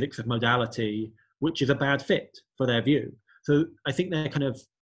metaphysics of modality, which is a bad fit for their view. So I think they're kind of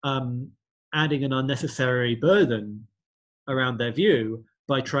adding an unnecessary burden around their view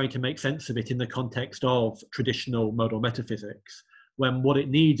by trying to make sense of it in the context of traditional modal metaphysics, when what it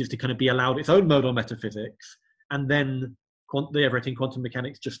needs is to kind of be allowed its own modal metaphysics, and then the Everettian quantum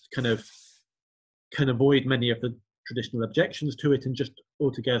mechanics just kind of can avoid many of the traditional objections to it and just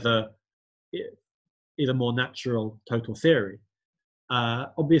altogether is a more natural total theory.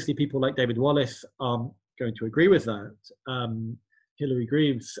 Obviously, people like David Wallace aren't going to agree with that. Hilary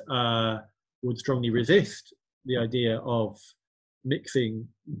Greaves would strongly resist the idea of mixing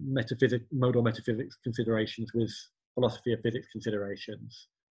modal metaphysics considerations with philosophy of physics considerations.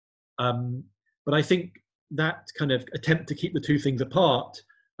 But I think that kind of attempt to keep the two things apart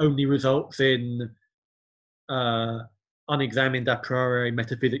only results in unexamined a priori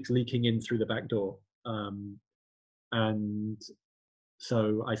metaphysics leaking in through the back door. And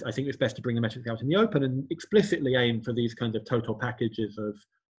so I think it's best to bring the metaphysics out in the open and explicitly aim for these kinds of total packages of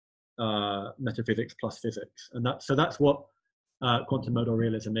metaphysics plus physics. And that's what quantum modal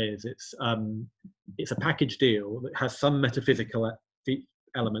realism is. It's a package deal that has some metaphysical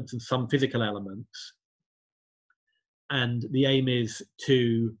elements and some physical elements. And the aim is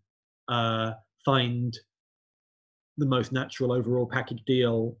to find the most natural overall package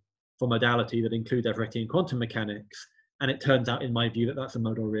deal for modality that includes Everettian quantum mechanics. And it turns out, in my view, that that's a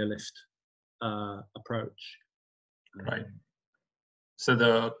modal realist approach. Right. So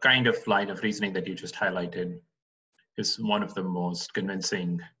the kind of line of reasoning that you just highlighted is one of the most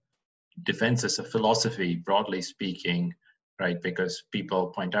convincing defenses of philosophy, broadly speaking, right? Because people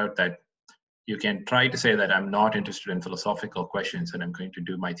point out that you can try to say that I'm not interested in philosophical questions and I'm going to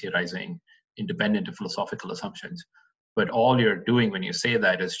do my theorizing independent of philosophical assumptions. But all you're doing when you say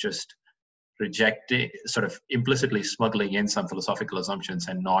that is just rejecting, sort of implicitly smuggling in some philosophical assumptions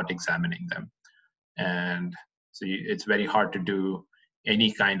and not examining them. And so it's very hard to do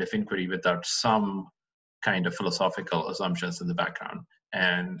any kind of inquiry without some kind of philosophical assumptions in the background.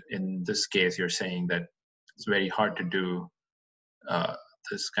 And in this case, you're saying that it's very hard to do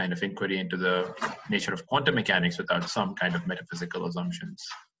this kind of inquiry into the nature of quantum mechanics without some kind of metaphysical assumptions.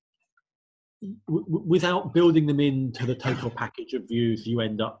 Without building them into the total package of views you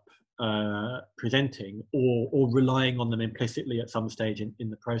end up presenting, or relying on them implicitly at some stage in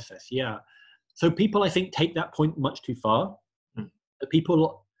the process. Yeah. So people, I think, take that point much too far.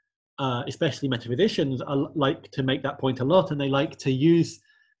 People, especially metaphysicians, like to make that point a lot, and they like to use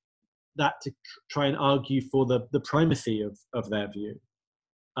that to try and argue for the primacy of their view.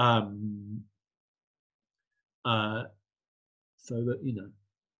 So that, you know,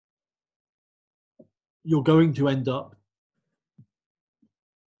 you're going to end up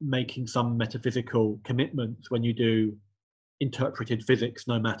making some metaphysical commitments when you do interpreted physics,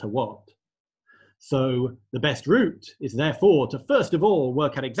 no matter what. So the best route is therefore to first of all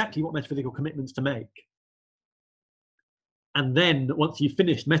work out exactly what metaphysical commitments to make. And then once you've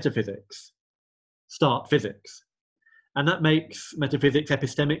finished metaphysics, start physics. And that makes metaphysics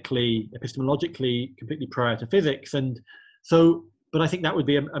epistemologically completely prior to physics. And so, but I think that would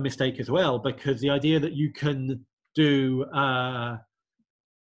be a mistake as well, because the idea that you can do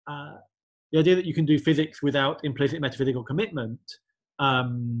physics without implicit metaphysical commitment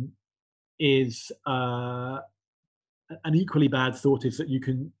is an equally bad thought is that you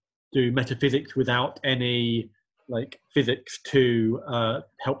can do metaphysics without any like physics to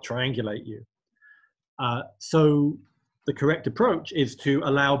help triangulate you. So the correct approach is to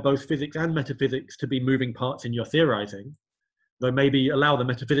allow both physics and metaphysics to be moving parts in your theorizing, though maybe allow the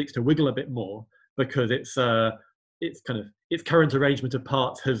metaphysics to wiggle a bit more because its current arrangement of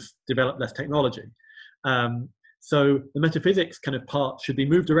parts has developed less technology. So the metaphysics kind of parts should be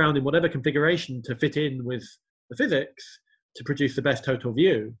moved around in whatever configuration to fit in with the physics to produce the best total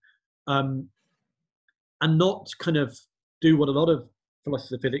view, and not kind of do what a lot of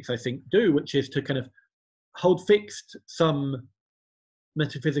philosophers of physics, I think, do, which is to kind of hold fixed some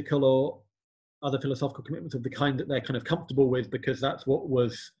metaphysical or other philosophical commitments of the kind that they're kind of comfortable with because that's what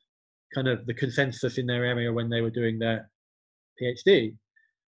was kind of the consensus in their area when they were doing their PhD.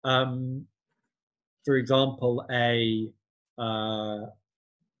 For example, a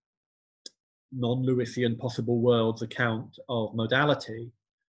non-Lewisian possible worlds account of modality,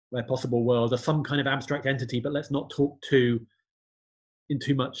 where possible worlds are some kind of abstract entity, but let's not talk in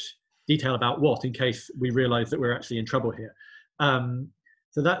too much detail about what, in case we realize that we're actually in trouble here.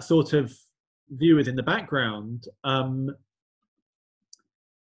 So that sort of view is in the background.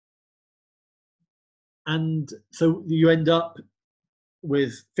 And so you end up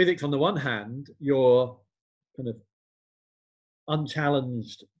with physics on the one hand, your kind of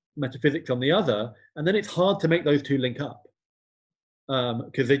unchallenged metaphysics on the other, and then it's hard to make those two link up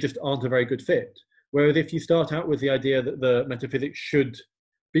because they just aren't a very good fit. Whereas if you start out with the idea that the metaphysics should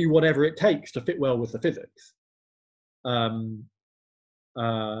be whatever it takes to fit well with the physics,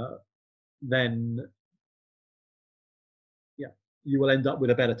 then yeah, you will end up with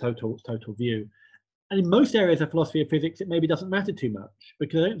a better total view. And in most areas of philosophy of physics, it maybe doesn't matter too much,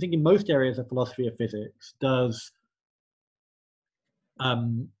 because I don't think in most areas of philosophy of physics does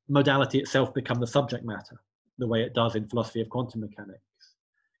modality itself become the subject matter the way it does in philosophy of quantum mechanics.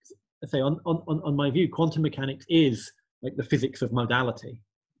 I say on my view, quantum mechanics is like the physics of modality,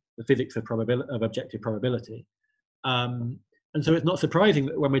 the physics of objective probability. And so it's not surprising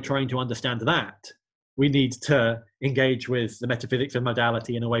that when we're trying to understand that, we need to engage with the metaphysics of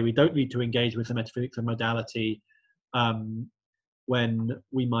modality in a way we don't need to engage with the metaphysics of modality when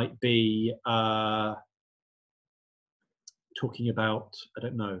we might be talking about, I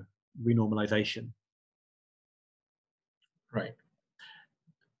don't know, renormalization. Right.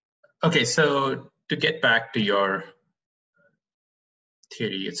 Okay, so to get back to your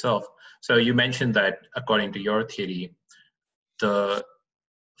theory itself, so you mentioned that according to your theory, the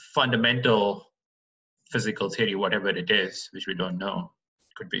fundamental physical theory, whatever it is, which we don't know,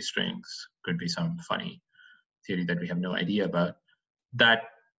 could be strings, could be some funny theory that we have no idea about, that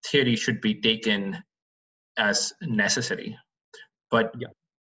theory should be taken as necessary. But yeah,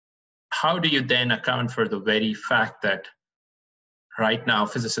 how do you then account for the very fact that right now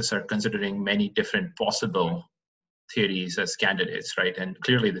physicists are considering many different possible theories as candidates, right? And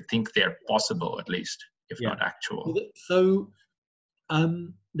clearly they think they're possible, at least, if not actual. So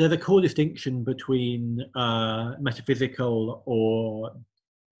there's a core distinction between metaphysical or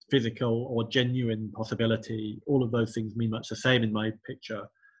physical or genuine possibility. All of those things mean much the same in my picture.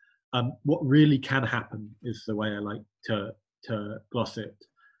 What really can happen is the way I like to gloss it,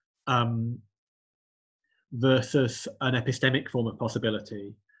 versus an epistemic form of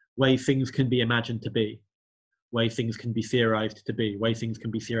possibility, way things can be imagined to be, way things can be theorized to be, way things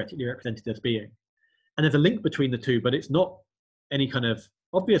can be theoretically represented as being. And there's a link between the two, but it's not any kind of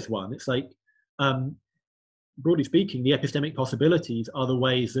obvious one. It's like, broadly speaking, the epistemic possibilities are the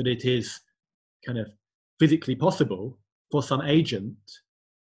ways that it is kind of physically possible for some agent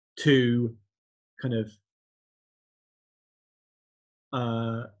to kind of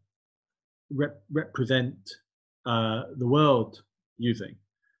represent the world using.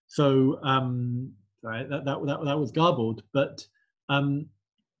 So right, that was garbled, but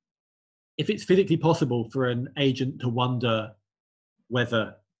if it's physically possible for an agent to wonder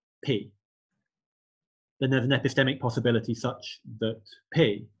whether P, then there's an epistemic possibility such that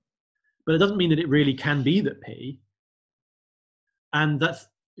P, but it doesn't mean that it really can be that P, and that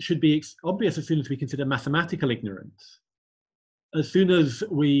should be obvious as soon as we consider mathematical ignorance. As soon as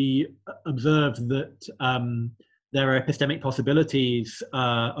we observe that there are epistemic possibilities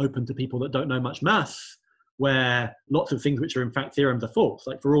open to people that don't know much maths, where lots of things which are in fact theorems are false.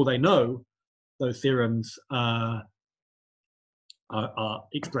 Like for all they know, those theorems are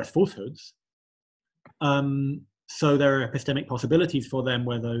express falsehoods. So there are epistemic possibilities for them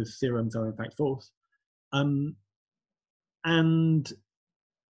where those theorems are in fact false. And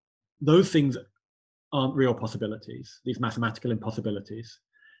those things aren't real possibilities, these mathematical impossibilities.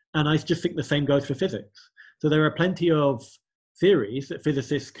 And I just think the same goes for physics. So there are plenty of theories that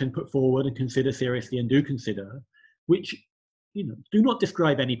physicists can put forward and consider seriously and do consider, which do not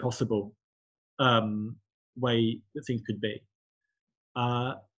describe any possible way that things could be.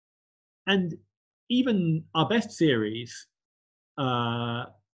 And even our best theories,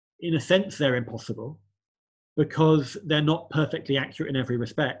 in a sense, they're impossible because they're not perfectly accurate in every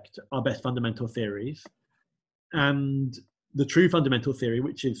respect, our best fundamental theories. And the true fundamental theory,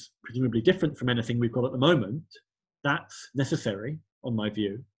 which is presumably different from anything we've got at the moment, that's necessary, on my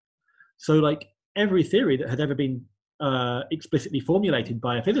view. So like every theory that has ever been explicitly formulated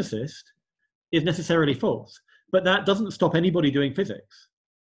by a physicist is necessarily false. But that doesn't stop anybody doing physics,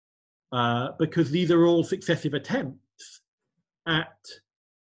 because these are all successive attempts at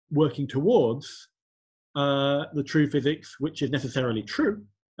working towards the true physics, which is necessarily true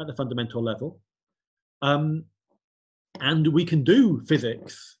at the fundamental level. And we can do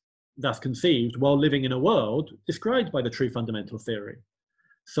physics thus conceived while living in a world described by the true fundamental theory.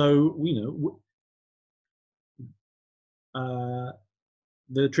 So,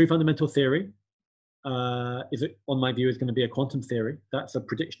 the true fundamental theory on my view, is going to be a quantum theory. That's a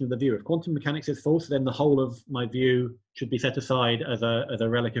prediction of the view. If quantum mechanics is false, then the whole of my view should be set aside as a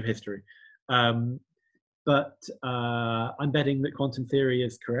relic of history. But I'm betting that quantum theory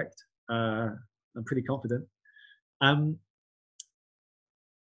is correct. I'm pretty confident.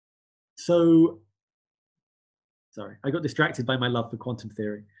 So, sorry, I got distracted by my love for quantum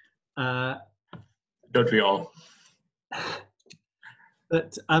theory. Don't we all?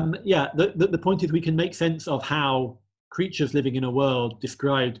 But yeah, the point is we can make sense of how creatures living in a world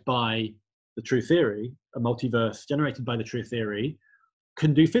described by the true theory, a multiverse generated by the true theory,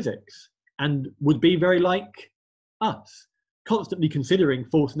 can do physics and would be very like us, constantly considering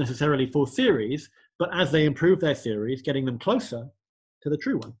necessarily false theories, but as they improve their theories, getting them closer to the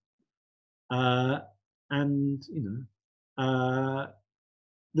true one. And the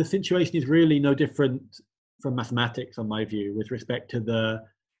situation is really no different from mathematics, on my view, with respect to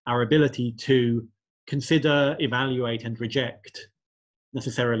our ability to consider, evaluate, and reject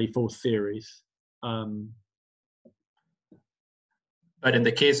necessarily false theories. But in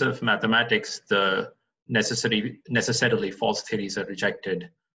the case of mathematics, the necessarily false theories are rejected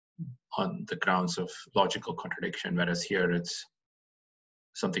on the grounds of logical contradiction, whereas here it's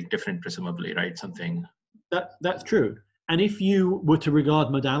something different, presumably, right? That's true. And if you were to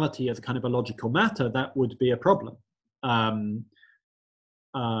regard modality as kind of a logical matter, that would be a problem. But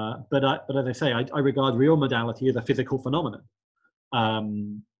as I say, I regard real modality as a physical phenomenon.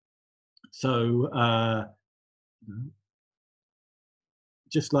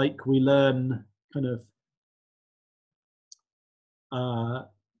 Just like we learn kind of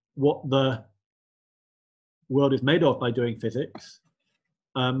what the world is made of by doing physics,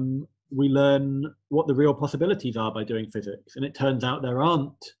 we learn what the real possibilities are by doing physics. And it turns out there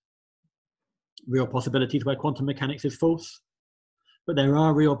aren't real possibilities where quantum mechanics is false, but there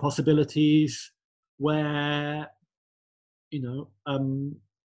are real possibilities where,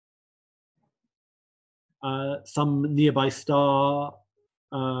 some nearby star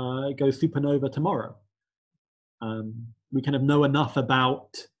goes supernova tomorrow. We kind of know enough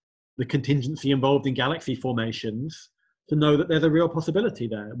about the contingency involved in galaxy formations to know that there's a real possibility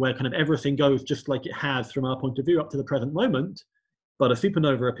there where kind of everything goes just like it has from our point of view up to the present moment, but a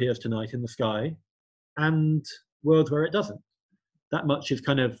supernova appears tonight in the sky, and worlds where it doesn't. That much is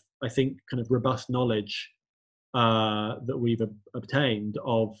kind of, I think, kind of robust knowledge that we've obtained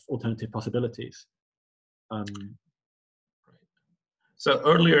of alternative possibilities. So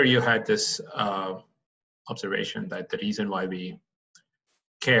earlier you had this observation that the reason why we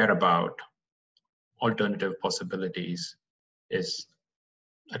care about alternative possibilities is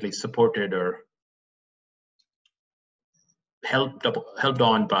at least supported or helped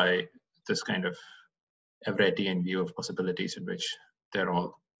on by this kind of Everettian view of possibilities in which there are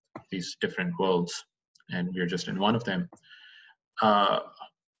all these different worlds and we're just in one of them.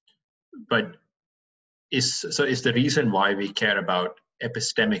 But is the reason why we care about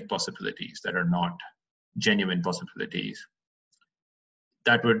epistemic possibilities that are not genuine possibilities,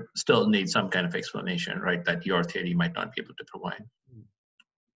 that would still need some kind of explanation, right? That your theory might not be able to provide.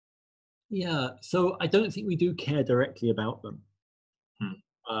 Yeah, so I don't think we do care directly about them.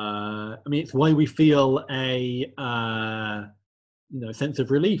 I mean, it's why we feel a sense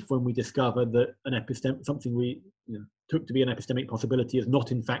of relief when we discover that something we took to be an epistemic possibility is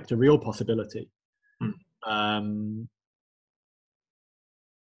not in fact a real possibility.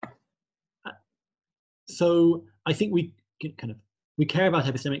 So I think we we care about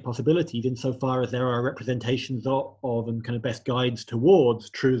epistemic possibilities insofar as there are representations of and kind of best guides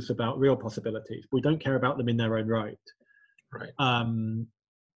towards truths about real possibilities. We don't care about them in their own right. Right. I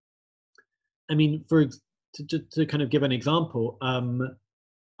mean, to kind of give an example,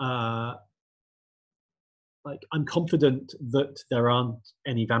 like I'm confident that there aren't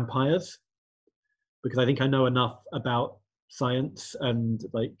any vampires, because I think I know enough about science and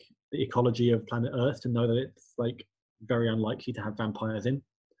like the ecology of planet Earth to know that it's like very unlikely to have vampires in,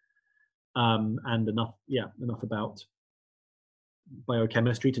 and enough about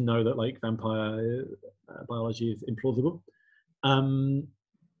biochemistry to know that like vampire biology is implausible.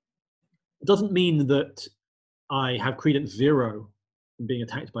 It doesn't mean that I have credence zero in being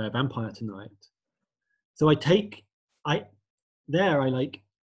attacked by a vampire tonight. So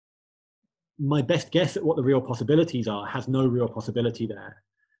my best guess at what the real possibilities are has no real possibility there.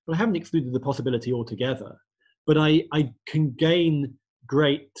 But I haven't excluded the possibility altogether. But I can gain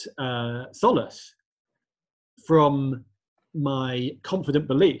great solace from my confident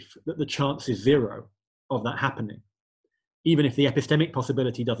belief that the chance is zero of that happening, even if the epistemic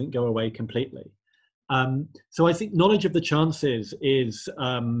possibility doesn't go away completely. So I think knowledge of the chances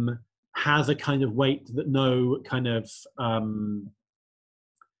has a kind of weight that no kind of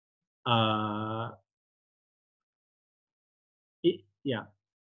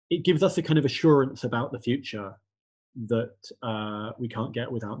it gives us a kind of assurance about the future that we can't get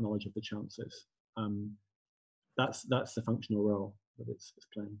without knowledge of the chances. That's the functional role that it's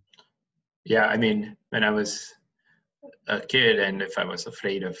playing. Yeah, I mean, when I was a kid, and if I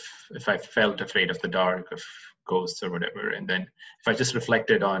felt afraid of the dark, of ghosts or whatever, and then if I just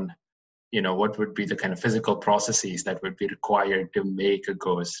reflected on, what would be the kind of physical processes that would be required to make a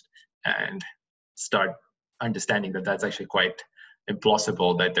ghost, and start understanding that that's actually quite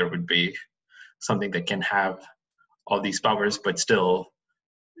implausible, that there would be something that can have all these powers but still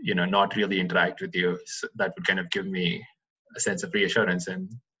not really interact with you. So that would kind of give me a sense of reassurance.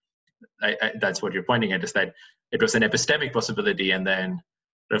 And that's what you're pointing at, is that it was an epistemic possibility, and then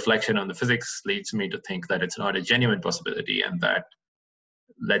reflection on the physics leads me to think that it's not a genuine possibility, and that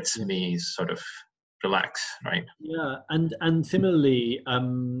lets me sort of relax, right? Yeah, and similarly,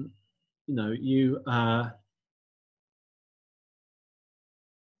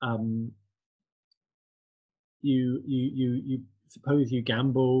 you suppose you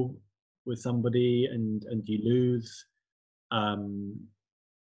gamble with somebody and you lose, and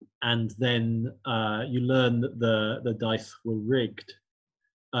then you learn that the dice were rigged.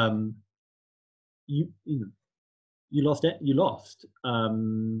 You lost it. You lost.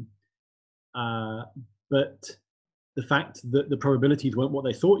 But the fact that the probabilities weren't what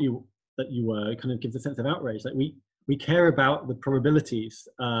they thought that you were kind of gives a sense of outrage. Like we care about the probabilities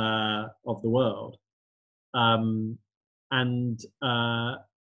of the world, and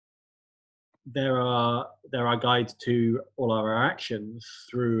there are guides to all our actions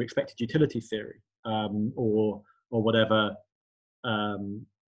through expected utility theory, or whatever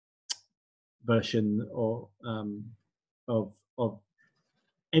version of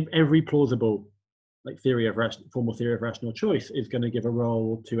every plausible like formal theory of rational choice is going to give a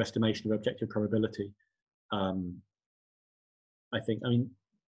role to estimation of objective probability. I think. I mean,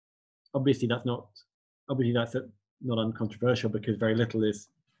 obviously that's not uncontroversial, because very little is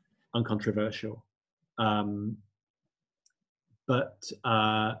uncontroversial. But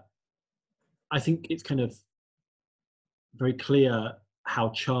I think it's kind of very clear how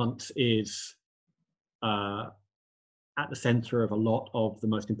chance is at the center of a lot of the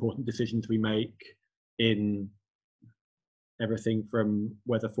most important decisions we make, in everything from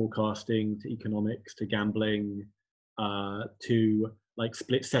weather forecasting to economics to gambling, to like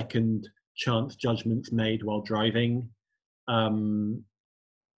split-second chance judgments made while driving.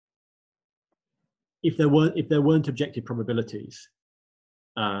 If there weren't objective probabilities,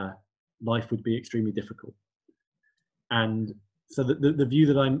 life would be extremely difficult. And so the view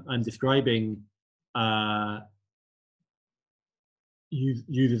that I'm describing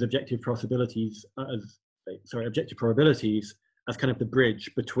uses objective probabilities as kind of the bridge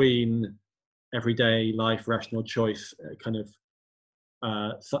between everyday life, rational choice, kind of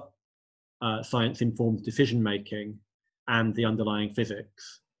science-informed decision making, and the underlying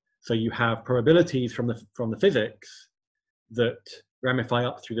physics. So you have probabilities from the physics that ramify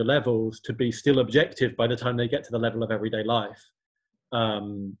up through the levels to be still objective by the time they get to the level of everyday life.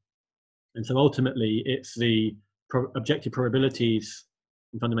 And so ultimately, it's the objective probabilities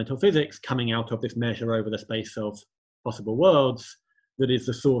in fundamental physics coming out of this measure over the space of possible worlds that is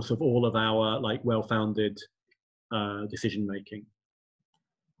the source of all of our like well-founded decision making.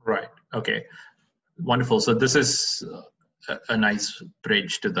 Right. Okay. Wonderful. So this is a nice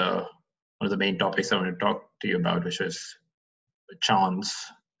bridge to one of the main topics I want to talk to you about, which is chance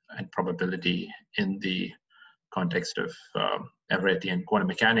and probability in the context of Everettian quantum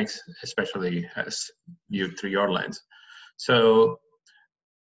mechanics, especially as viewed through your lens. So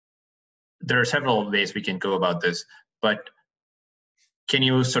there are several ways we can go about this, but can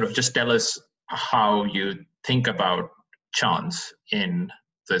you sort of just tell us how you think about chance in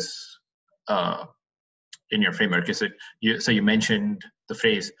this in your framework? Is it so you mentioned the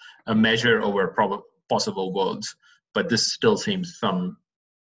phrase a measure over possible worlds, but this still seems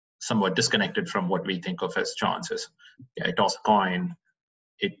somewhat disconnected from what we think of as chances. Yeah, I toss a coin,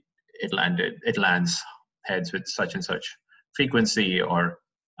 it lands heads with such and such frequency, or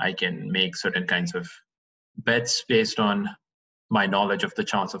I can make certain kinds of bets based on my knowledge of the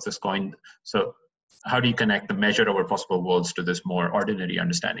chance of this coin. So how do you connect the measure over possible worlds to this more ordinary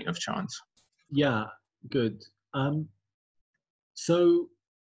understanding of chance? Yeah, good. So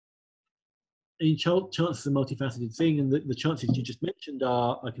chance is a multifaceted thing, and the chances you just mentioned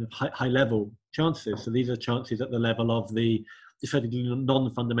are kind of high level chances. So these are chances at the level of the decidedly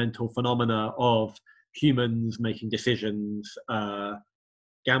non-fundamental phenomena of humans making decisions,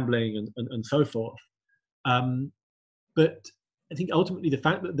 gambling, and so forth. But I think ultimately the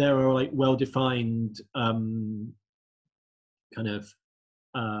fact that there are like well-defined kind of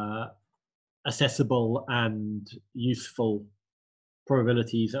accessible and useful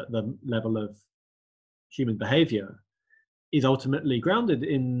probabilities at the level of human behavior is ultimately grounded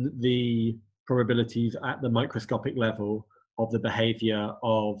in the probabilities at the microscopic level of the behavior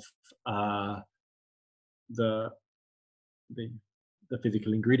of the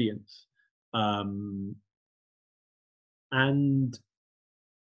physical ingredients. And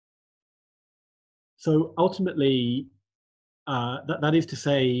so ultimately, that is to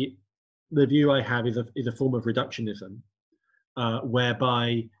say, the view I have is a form of reductionism,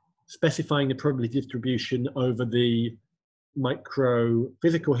 whereby specifying the probability distribution over the micro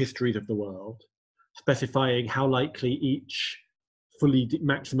physical histories of the world, specifying how likely each fully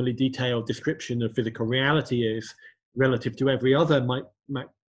maximally detailed description of physical reality is relative to every other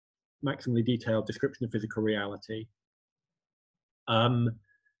maximally detailed description of physical reality.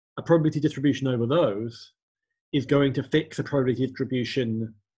 A probability distribution over those is going to fix a probability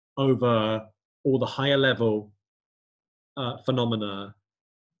distribution over all the higher level phenomena,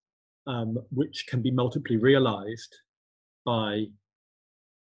 which can be multiply realized by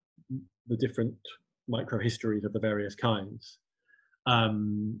the different microhistories of the various kinds.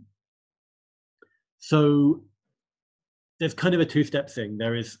 So there's kind of a two-step thing.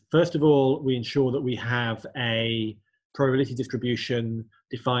 There is, first of all, we ensure that we have a probability distribution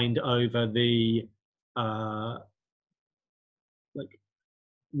defined over the like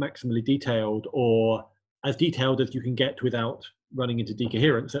maximally detailed, or as detailed as you can get without running into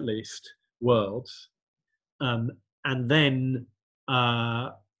decoherence, at least, worlds. And then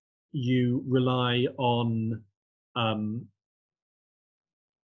you rely on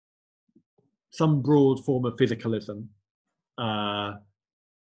some broad form of physicalism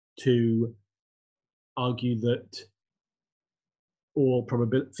to argue that all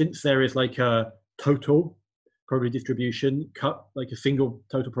probability, since there is like a total probability distribution, like a single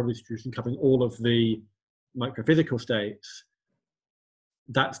total probability distribution covering all of the microphysical states,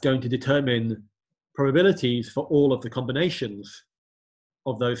 that's going to determine probabilities for all of the combinations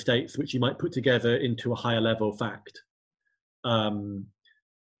of those states which you might put together into a higher level fact.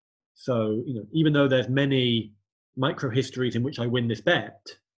 So, you know, even though there's many microhistories in which I win this bet,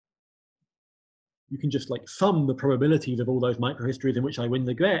 you can just like sum the probabilities of all those microhistories in which I win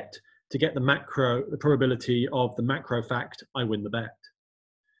the bet to get the probability of the macro fact I win the bet.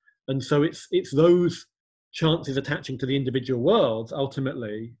 And so it's those chances attaching to the individual worlds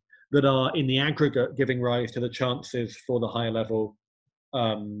ultimately that are in the aggregate giving rise to the chances for the higher level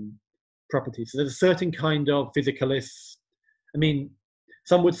properties. So there's a certain kind of physicalist, I mean,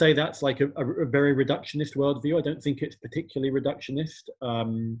 some would say that's like a very reductionist worldview. I don't think it's particularly reductionist,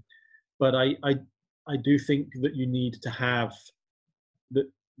 but I do think that you need to have that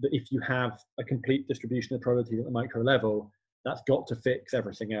if you have a complete distribution of probabilities at the micro level, that's got to fix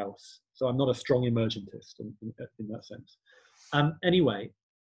everything else. So I'm not a strong emergentist in that sense. Anyway,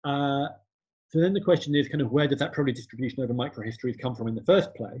 so then the question is kind of where does that probability distribution over microhistories come from in the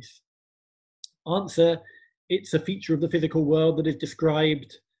first place? Answer, it's a feature of the physical world that is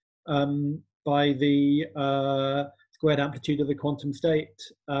described by the squared amplitude of the quantum state.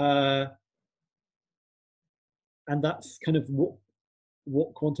 And that's kind of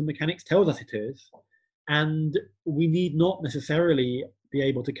what quantum mechanics tells us it is. And we need not necessarily be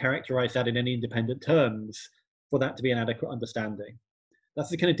able to characterize that in any independent terms for that to be an adequate understanding. That's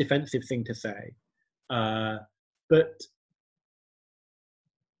the kind of defensive thing to say. But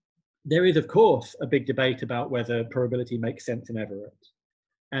there is, of course, a big debate about whether probability makes sense in Everett.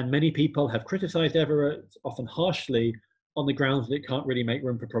 And many people have criticized Everett, often harshly, on the grounds that it can't really make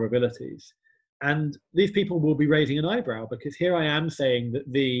room for probabilities. And these people will be raising an eyebrow, because here I am saying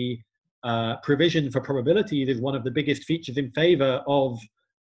that the provision for probabilities is one of the biggest features in favor of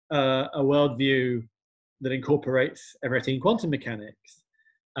a worldview that incorporates Everettian quantum mechanics.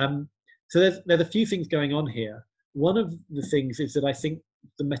 So there's a few things going on here. One of the things is that I think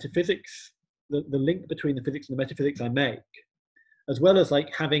the metaphysics, the link between the physics and the metaphysics I make, as well as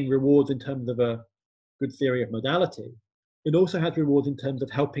like having rewards in terms of a good theory of modality, it also has rewards in terms of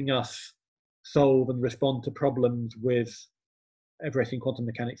helping us solve and respond to problems with Everettian quantum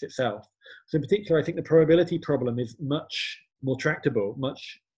mechanics itself. So in particular, I think the probability problem is much more tractable,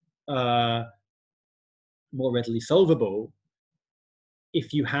 much more readily solvable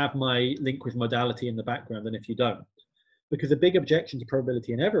if you have my link with modality in the background than if you don't. Because a big objection to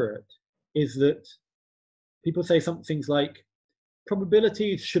probability in Everett is that people say some things like,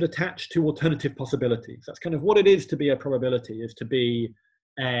 probabilities should attach to alternative possibilities. That's kind of what it is to be a probability, is to be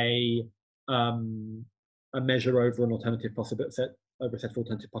a measure over an alternative set over a set of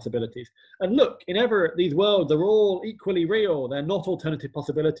alternative possibilities. And look, in Everett, these worlds are all equally real. They're not alternative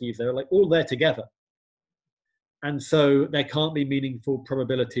possibilities. They're like all there together. And so there can't be meaningful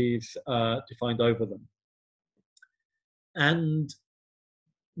probabilities defined over them. And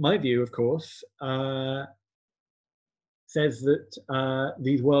my view, of course, says that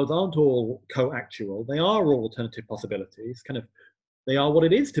these worlds aren't all co-actual. They are all alternative possibilities. Kind of, they are what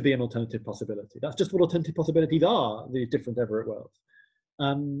it is to be an alternative possibility. That's just what alternative possibilities are, these different Everett worlds.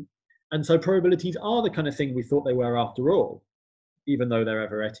 And so probabilities are the kind of thing we thought they were after all, even though they're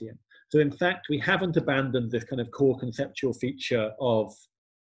Everettian. So in fact, we haven't abandoned this kind of core conceptual feature of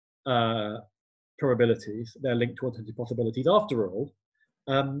probabilities. They're linked to alternative possibilities after all.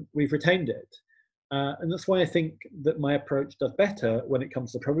 We've retained it. And that's why I think that my approach does better when it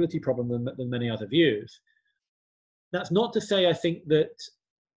comes to the probability problem than many other views. That's not to say I think that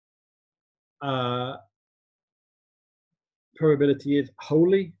probability is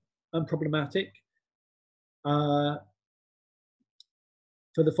wholly unproblematic,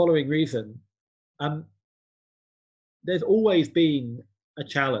 for the following reason. There's always been a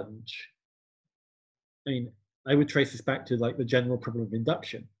challenge. I mean, I would trace this back to like the general problem of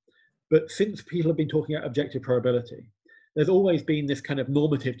induction. But since people have been talking about objective probability, there's always been this kind of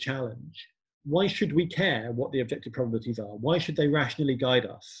normative challenge. Why should we care what the objective probabilities are? Why should they rationally guide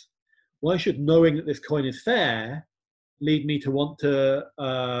us? Why should knowing that this coin is fair lead me to want to,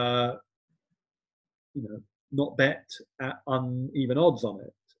 not bet at uneven odds on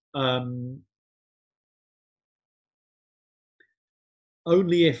it?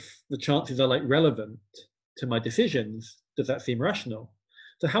 Only if the chances are like relevant to my decisions does that seem rational.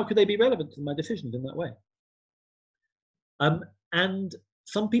 So how could they be relevant to my decisions in that way? And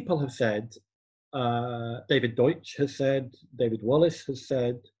some people have said, David Deutsch has said, David Wallace has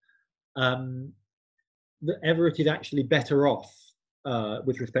said, that Everett is actually better off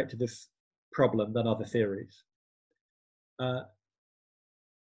with respect to this problem than other theories.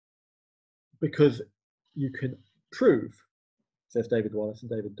 Because you can prove, says David Wallace and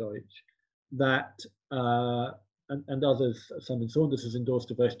David Deutsch, that and others, Simon Saunders has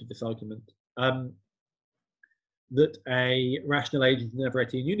endorsed a version of this argument, that a rational agent in the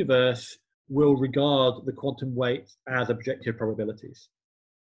Everettian universe will regard the quantum weights as objective probabilities.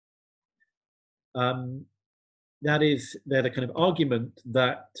 That is, they're the kind of argument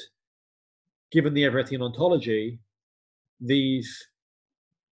that, given the Everettian ontology, these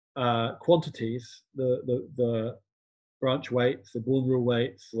quantities, the branch weights, the Born rule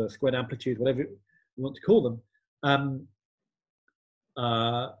weights, the squared amplitude, whatever you want to call them,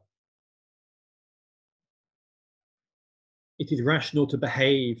 it is rational to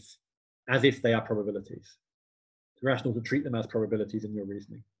behave as if they are probabilities. It's rational to treat them as probabilities in your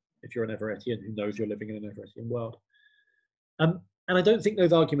reasoning, if you're an Everettian who knows you're living in an Everettian world. And I don't think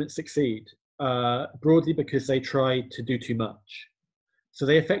those arguments succeed, broadly because they try to do too much. So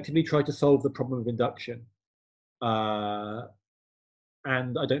they effectively try to solve the problem of induction. And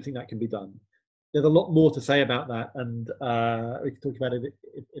I don't think that can be done. There's a lot more to say about that, and we can talk about it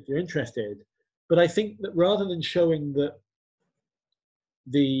if you're interested. But I think that rather than showing that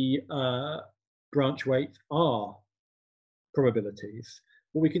the branch weights are probabilities,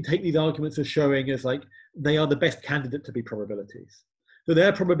 what we can take these arguments as showing is like they are the best candidate to be probabilities. So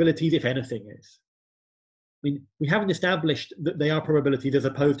they're probabilities if anything is. mean, we haven't established that they are probabilities as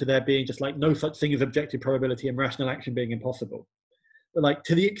opposed to there being just like no such thing as objective probability and rational action being impossible. But like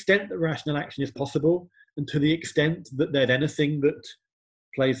to the extent that rational action is possible, and to the extent that there's anything that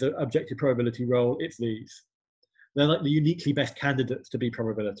plays an objective probability role, it's these. They're like the uniquely best candidates to be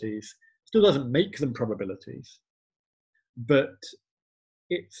probabilities. Still doesn't make them probabilities, but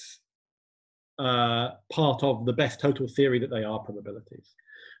it's part of the best total theory that they are probabilities.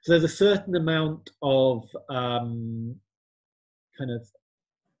 So there's a certain amount of kind of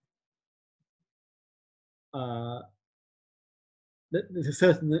there's a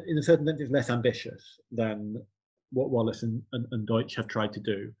certain, in a certain sense, it's less ambitious than what Wallace and Deutsch have tried to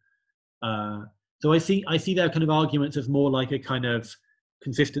do. So I see their kind of arguments as more like a kind of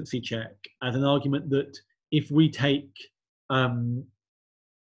consistency check, as an argument that if we take the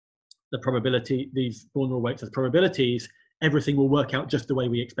probability, these Born rule weights as probabilities, everything will work out just the way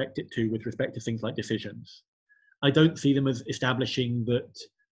we expect it to with respect to things like decisions. I don't see them as establishing that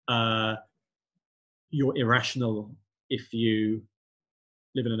you're irrational if you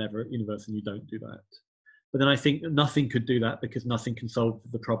live in an ever universe and you don't do that. But then I think that nothing could do that because nothing can solve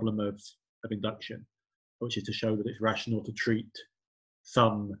the problem of induction, which is to show that it's rational to treat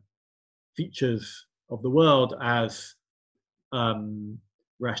some features of the world as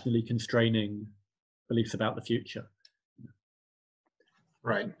rationally constraining beliefs about the future.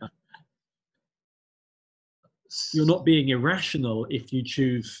 Right. You're not being irrational if you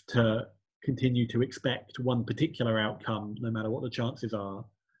choose to continue to expect one particular outcome, no matter what the chances are.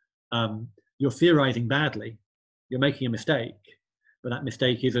 You're theorizing badly. You're making a mistake, but that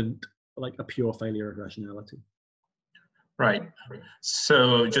mistake isn't like a pure failure of rationality. Right.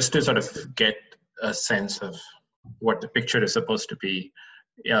 So just to sort of get a sense of what the picture is supposed to be,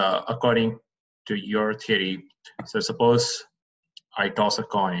 according to your theory, so suppose I toss a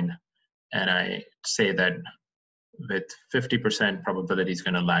coin and I say that with 50% probability is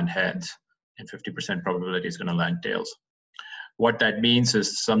going to land heads and 50% probability is going to land tails. What that means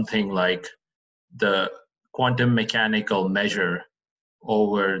is something like the quantum mechanical measure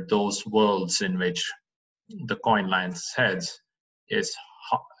over those worlds in which the coin lands heads is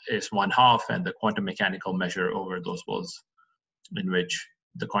 1/2, and the quantum mechanical measure over those worlds in which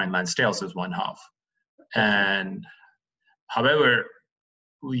the coin lands tails is 1/2. And however,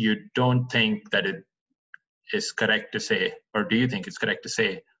 you don't think that it is correct to say, or do you think it's correct to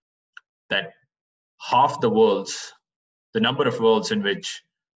say that half the worlds, the number of worlds in which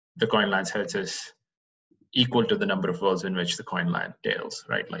the coin lands heads is equal to the number of worlds in which the coin lands tails,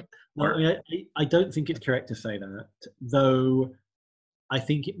 right? Like, no, I don't think it's correct to say that, though I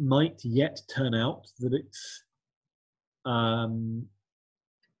think it might yet turn out that it's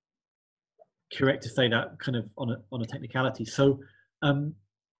correct to say that kind of on a technicality. So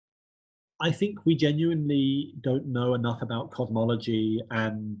I think we genuinely don't know enough about cosmology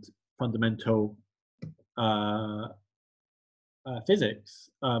and fundamental physics,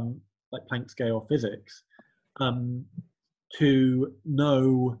 like Planck scale physics, to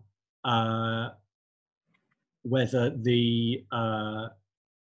know whether the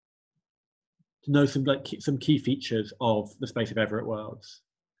to know some key features of the space of Everett worlds.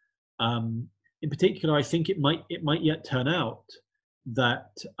 In particular, I think it might yet turn out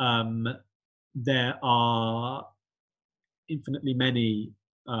that there are infinitely many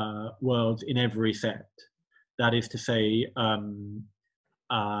worlds in every set. That is to say, kind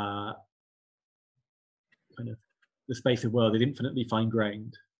of the space of world is infinitely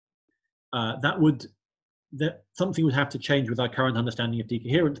fine-grained. That something would have to change with our current understanding of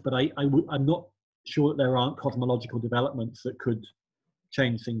decoherence, but I'm not sure that there aren't cosmological developments that could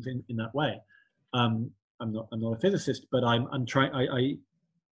change things in that way. I'm not a physicist, but I'm trying.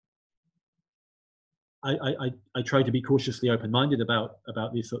 I try to be cautiously open-minded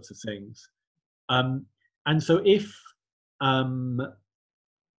about these sorts of things. And so if the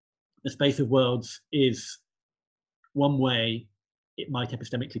space of worlds is one way it might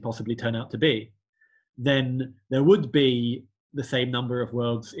epistemically possibly turn out to be, then there would be the same number of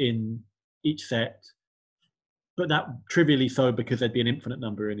worlds in each set, but that trivially so because there'd be an infinite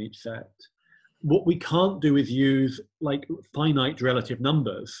number in each set. What we can't do is use like finite relative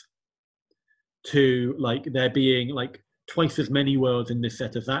numbers to like there being like twice as many worlds in this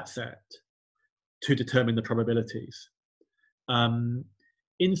set as that set to determine the probabilities.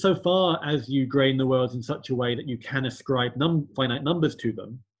 Insofar as you grain the worlds in such a way that you can ascribe finite numbers to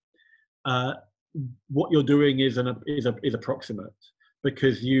them, what you're doing is approximate,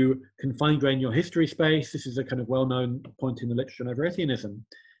 because you can fine-grain your history space. This is a kind of well-known point in the literature on Everettianism.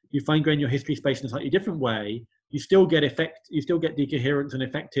 You fine-grain your history space in a slightly different way. You still get decoherence and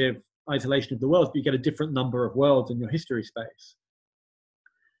effective isolation of the worlds, but you get a different number of worlds in your history space.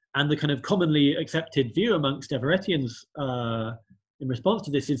 And the kind of commonly accepted view amongst Everettians in response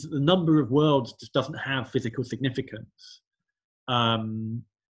to this is that the number of worlds just doesn't have physical significance. There's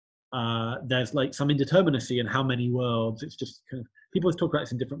like some indeterminacy in how many worlds. It's just kind of, people talk about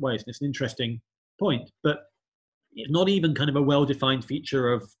this in different ways, and it's an interesting point, but it's not even kind of a well-defined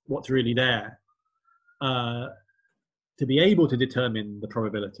feature of what's really there to be able to determine the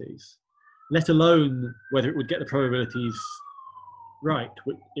probabilities, let alone whether it would get the probabilities right.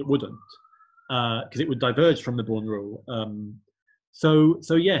 It wouldn't, because it would diverge from the Born rule.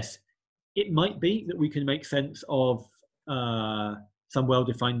 So yes, it might be that we can make sense of some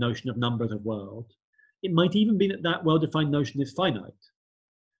well-defined notion of numbers of worlds. It might even be that that well-defined notion is finite,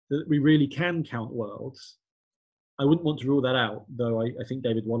 that we really can count worlds. I wouldn't want to rule that out, though I think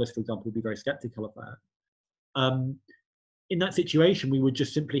David Wallace, for example, would be very skeptical of that. In that situation, we would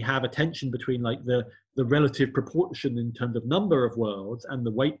just simply have a tension between like the relative proportion in terms of number of worlds and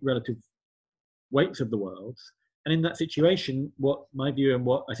the relative weights of the worlds. And in that situation, what my view and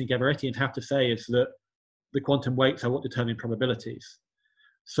what I think Everettians have to say is that the quantum weights are what determine probabilities.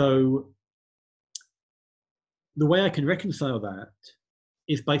 So the way I can reconcile that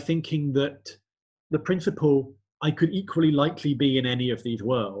is by thinking that the principle I could equally likely be in any of these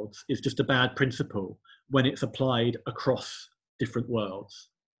worlds is just a bad principle when it's applied across different worlds.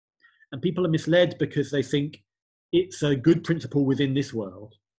 And people are misled because they think it's a good principle within this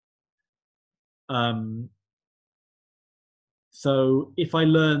world. So if I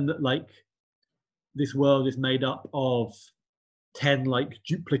learn that like this world is made up of 10 like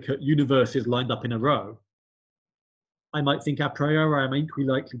duplicate universes lined up in a row, I might think a priori I'm equally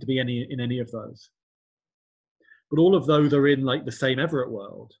likely to be in any of those. But all of those are in like the same Everett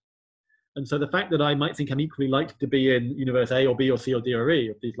world. And so the fact that I might think I'm equally likely to be in universe A or B or C or D or E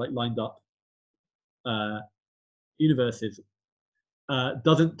of these like lined up universes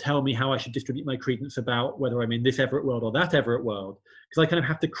doesn't tell me how I should distribute my credence about whether I'm in this Everett world or that Everett world, because I kind of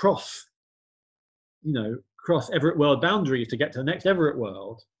have to cross Everett world boundaries to get to the next Everett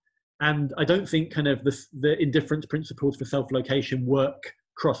world. And I don't think kind of the indifference principles for self-location work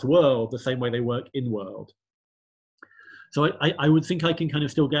cross-world the same way they work in-world. So I would think I can kind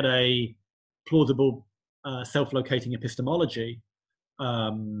of still get a plausible self-locating epistemology,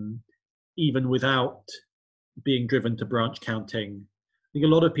 even without being driven to branch counting. I think a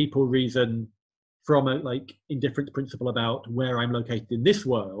lot of people reason from a like indifference principle about where I'm located in this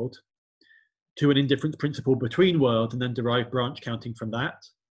world to an indifference principle between worlds and then derive branch counting from that.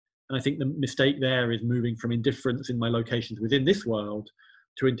 And I think the mistake there is moving from indifference in my locations within this world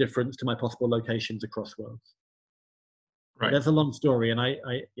to indifference to my possible locations across worlds. Right. That's a long story, and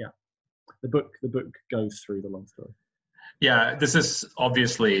the book goes through the long story. Yeah, this is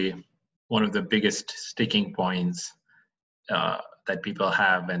obviously one of the biggest sticking points that people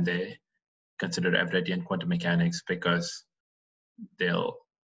have when they consider Everettian quantum mechanics, because they'll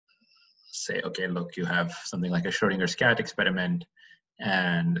say, okay, look, you have something like a Schrodinger's cat experiment,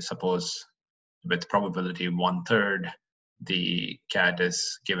 and suppose with probability 1/3, the cat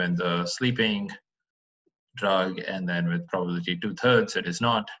is given the sleeping drug, and then with probability 2/3 it is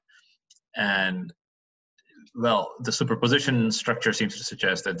not. And well, the superposition structure seems to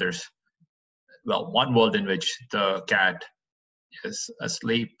suggest that there's one world in which the cat is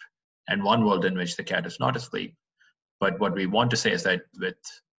asleep and one world in which the cat is not asleep. But what we want to say is that with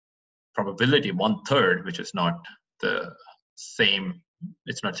probability 1/3, which is not the same,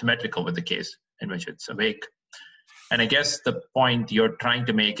 it's not symmetrical with the case in which it's awake. And I guess the point you're trying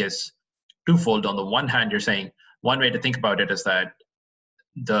to make is twofold. On the one hand, you're saying one way to think about it is that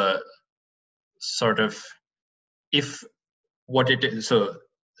the sort of, if what it is, so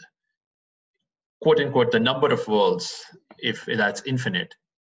quote unquote, the number of worlds, if that's infinite,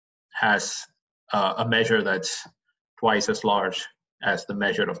 has a measure that's twice as large as the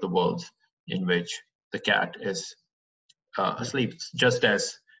measure of the worlds in which the cat is asleep. Just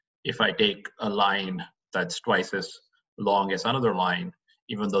as if I take a line that's twice as long as another line,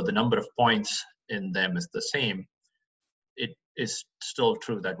 even though the number of points in them is the same, it is still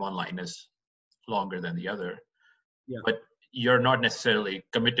true that one line is longer than the other. Yeah. But you're not necessarily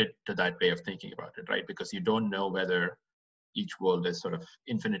committed to that way of thinking about it, right? Because you don't know whether each world is sort of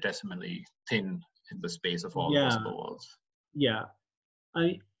infinitesimally thin in the space of all possible worlds. Yeah.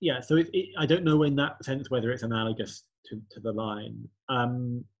 So I don't know in that sense whether it's analogous to the line.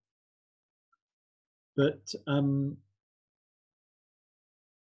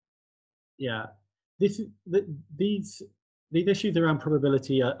 These issues around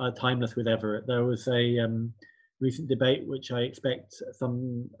probability are timeless with Everett. There was a recent debate, which I expect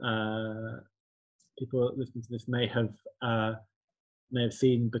some people listening to this may have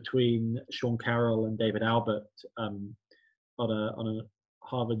seen, between Sean Carroll and David Albert on a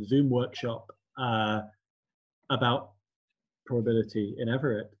Harvard Zoom workshop about probability in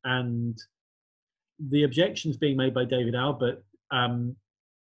Everett. And the objections being made by David Albert,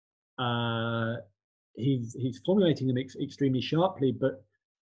 he's formulating them extremely sharply, but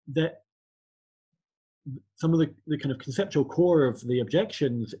that some of the kind of conceptual core of the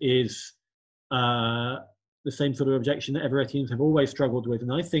objections is the same sort of objection that Everettians have always struggled with,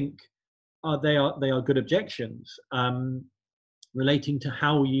 and I think they are good objections, relating to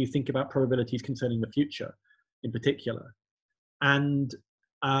how you think about probabilities concerning the future, in particular. And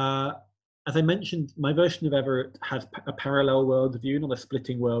as I mentioned, my version of Everett has a parallel world view, not a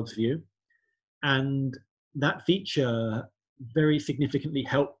splitting worlds view, and that feature very significantly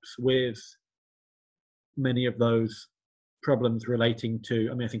helps with many of those problems relating to,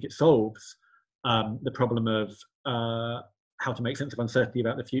 I mean, I think it solves the problem of how to make sense of uncertainty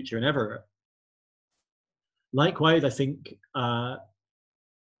about the future in Everett. Likewise, I think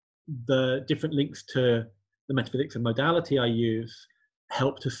the different links to the metaphysics of modality I use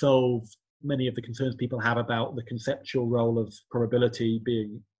help to solve many of the concerns people have about the conceptual role of probability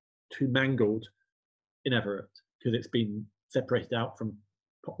being too mangled in Everett, because it's been separated out from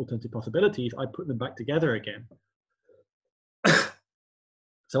alternative possibilities. I put them back together again.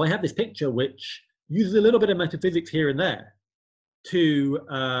 So I have this picture which uses a little bit of metaphysics here and there to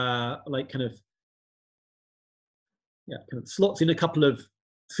kind of slots in a couple of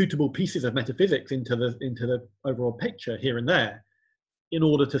suitable pieces of metaphysics into the overall picture here and there, in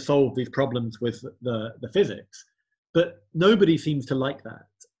order to solve these problems with the physics. But nobody seems to like that.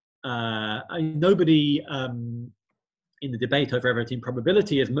 Nobody in the debate over Everettian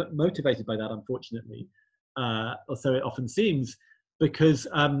probability is motivated by that, unfortunately, or so it often seems, because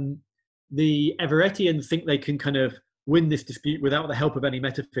the Everettians think they can kind of win this dispute without the help of any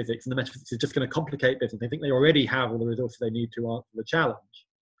metaphysics, and the metaphysics is just going to complicate this, and they think they already have all the resources they need to answer the challenge.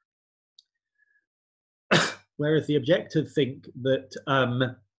 Whereas the objectors think that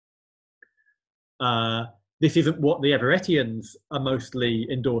this isn't what the Everettians are mostly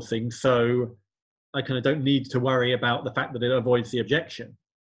endorsing, so I kind of don't need to worry about the fact that it avoids the objection.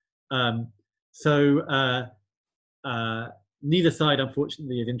 Neither side,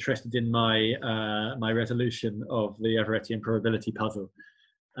 unfortunately, is interested in my my resolution of the Everettian probability puzzle.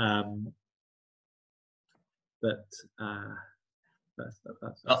 That's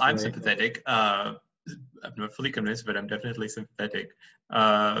well, I'm sympathetic. I'm not fully convinced, but I'm definitely sympathetic.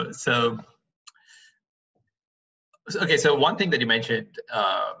 So one thing that you mentioned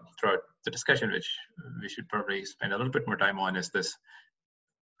throughout the discussion, which we should probably spend a little bit more time on, is this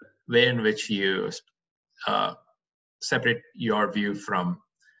way in which you separate your view from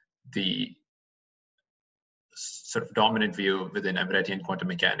the sort of dominant view within Everettian quantum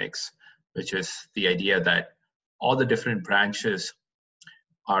mechanics, which is the idea that all the different branches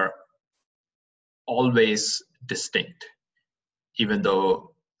are always distinct, even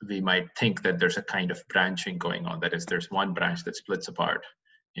though we might think that there's a kind of branching going on. That is, there's one branch that splits apart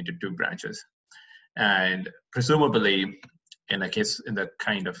into two branches. And presumably, in the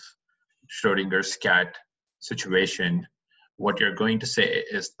kind of Schrodinger's cat situation, what you're going to say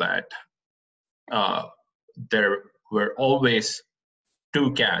is that there were always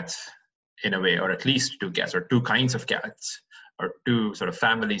two cats in a way, or at least two cats, or two kinds of cats, or two sort of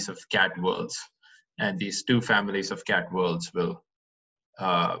families of cat worlds. And these two families of cat worlds will,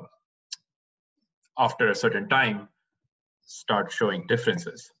 after a certain time, start showing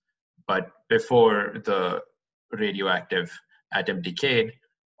differences. But before the radioactive atom decayed,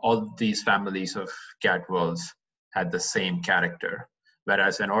 all these families of cat worlds had the same character.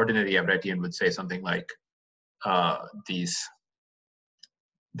 Whereas an ordinary Everettian would say something like,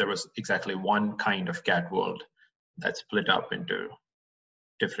 there was exactly one kind of cat world that split up into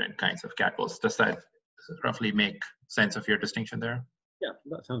different kinds of cat worlds. Does that roughly make sense of your distinction there? Yeah,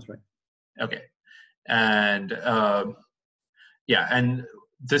 that sounds right. Okay. And and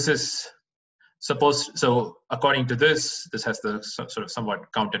this is supposed, so according to this has the sort of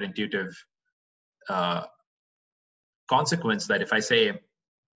somewhat counterintuitive consequence that if I say,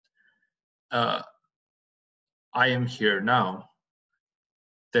 I am here now,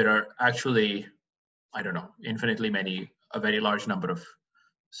 there are actually, I don't know, infinitely many, a very large number of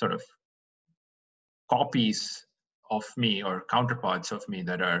sort of copies of me or counterparts of me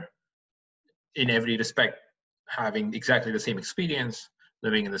that are in every respect having exactly the same experience,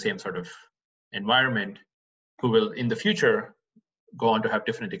 living in the same sort of environment, who will in the future go on to have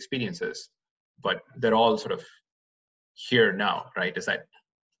different experiences, but they're all sort of here now, right? Is that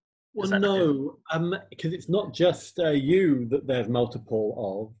Well, okay? no, because it's not just you that there's multiple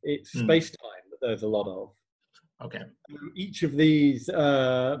of. It's space-time that there's a lot of. Okay. Each of these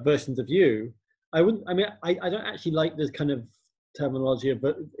versions of you, I wouldn't. I mean, I don't actually like this kind of terminology of,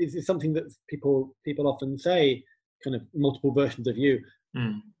 but it's something that people often say, kind of multiple versions of you.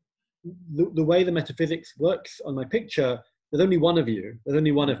 The way the metaphysics works on my picture, there's only one of you. There's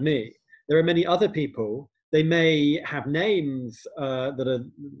only one of me. There are many other people. They may have names that are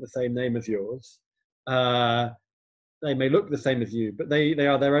the same name as yours. They may look the same as you, but they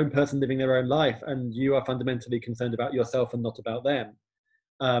are their own person living their own life, and you are fundamentally concerned about yourself and not about them.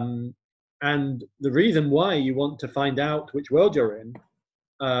 And the reason why you want to find out which world you're in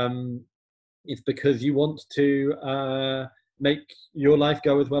is because you want to make your life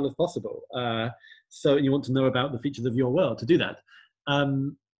go as well as possible. So you want to know about the features of your world to do that. I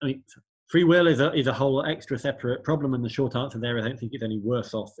mean, free will is a whole extra separate problem, and the short answer there, I don't think it's any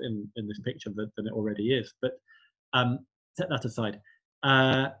worse off in this picture than it already is. But set that aside.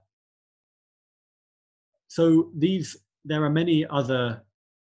 So there are many other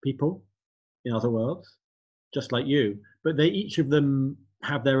people in other worlds, just like you, but they each of them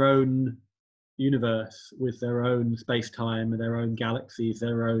have their own universe with their own space-time, their own galaxies,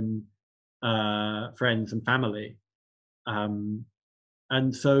 their own friends and family. And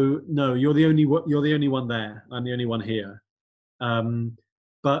so, no, you're the only one there. I'm the only one here.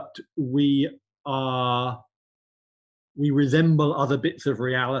 But we resemble other bits of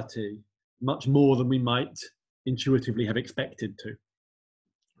reality much more than we might intuitively have expected to.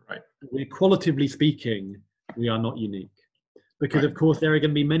 Right. Qualitatively speaking, we are not unique. Because, of course, there are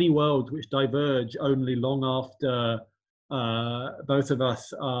going to be many worlds which diverge only long after both of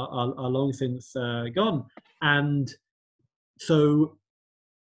us are long since gone. And so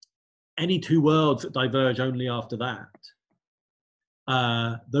any two worlds that diverge only after that,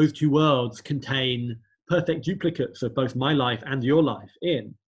 those two worlds contain perfect duplicates of both my life and your life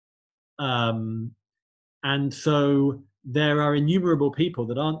in. And so there are innumerable people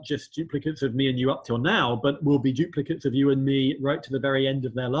that aren't just duplicates of me and you up till now, but will be duplicates of you and me right to the very end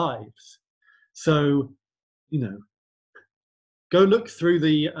of their lives. So, go look through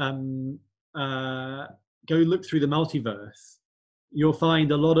the multiverse. You'll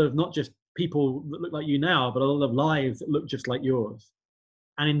find a lot of not just people that look like you now, but a lot of lives that look just like yours.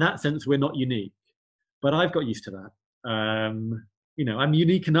 And in that sense, we're not unique. But I've got used to that. I'm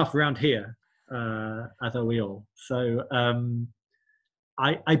unique enough around here, as are we all. So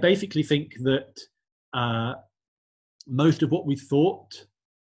I basically think that most of what we thought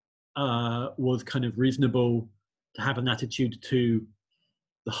was kind of reasonable to have an attitude to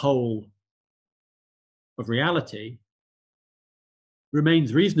the whole of reality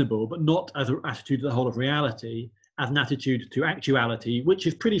remains reasonable, but not as an attitude to the whole of reality, as an attitude to actuality, which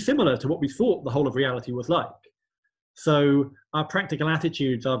is pretty similar to what we thought the whole of reality was like. So our practical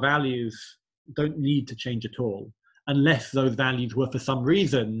attitudes, our values don't need to change at all, unless those values were for some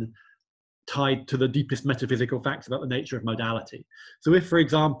reason tied to the deepest metaphysical facts about the nature of modality. So if, for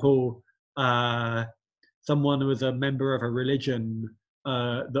example, someone was a member of a religion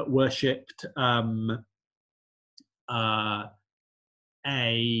that worshipped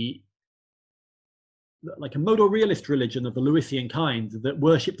a modal realist religion of the Lewisian kind that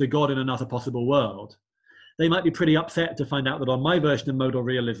worshipped a god in another possible world, they might be pretty upset to find out that on my version of modal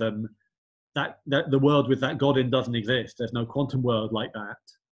realism, that the world with that god in doesn't exist. There's no quantum world like that.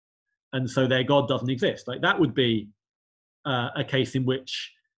 And so their god doesn't exist. Like that would be a case in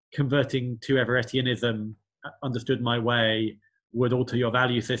which converting to Everettianism, understood my way, would alter your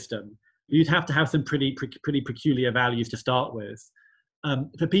value system. You'd have to have some pretty peculiar values to start with.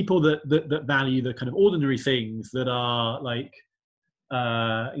 For people that value the kind of ordinary things that are like,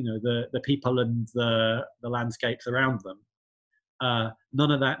 the people and the landscapes around them,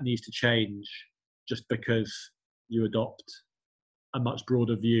 none of that needs to change just because you adopt a much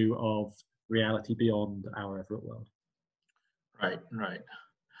broader view of reality beyond our Everett world. Right.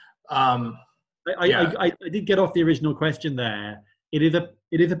 I did get off the original question there. It is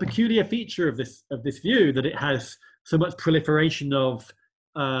a peculiar feature of this view that it has so much proliferation of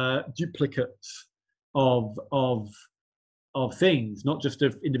duplicates of things, not just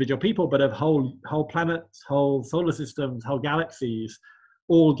of individual people, but of whole planets, whole solar systems, whole galaxies,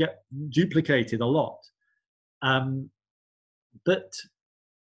 all get duplicated a lot. But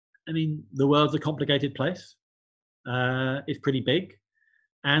I mean, the world's a complicated place. It's pretty big,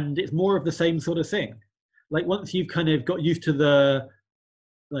 and it's more of the same sort of thing. Like once you've kind of got used to the,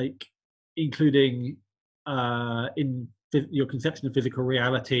 like, including in your conception of physical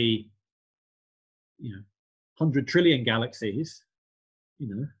reality, 100 trillion galaxies, you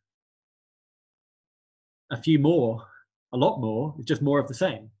know, a few more, a lot more, it's just more of the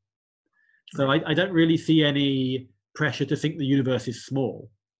same. So I don't really see any pressure to think the universe is small.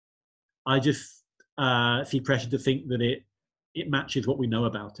 I just see pressure to think that it matches what we know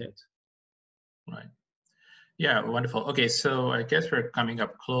about it. Right. Yeah, wonderful. Okay, so I guess we're coming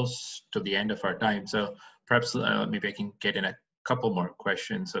up close to the end of our time. So perhaps maybe I can get in a couple more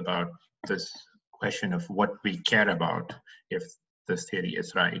questions about this question of what we care about if this theory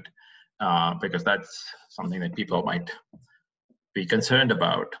is right, because that's something that people might be concerned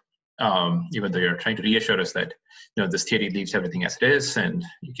about. Even though you're trying to reassure us that this theory leaves everything as it is, and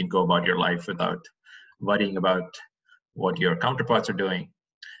you can go about your life without worrying about what your counterparts are doing,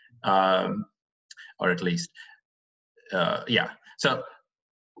 or at least, yeah. So,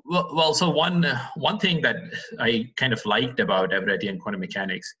 well, so one thing that I kind of liked about Everettian quantum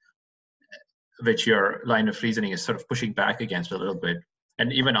mechanics, which your line of reasoning is sort of pushing back against a little bit,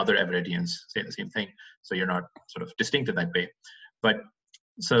 and even other Everettians say the same thing. So you're not sort of distinct in that way, but.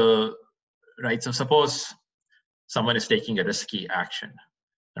 So, right, so suppose someone is taking a risky action,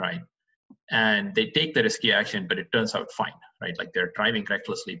 right? And they take the risky action, but it turns out fine, right? Like they're driving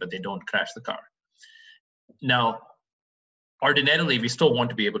recklessly, but they don't crash the car. Now, ordinarily, we still want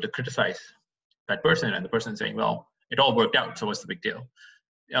to be able to criticize that person, and the person saying, well, it all worked out, so what's the big deal?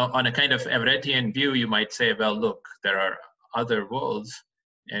 On a kind of Everettian view, you might say, well, look, there are other worlds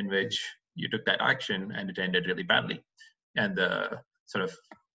in which you took that action and it ended really badly. And the sort of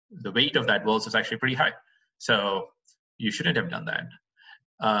the weight of that world is actually pretty high. So you shouldn't have done that.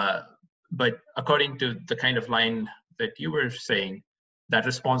 But according to the kind of line that you were saying, that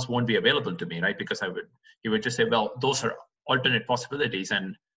response won't be available to me, right? Because you would just say, well, those are alternate possibilities.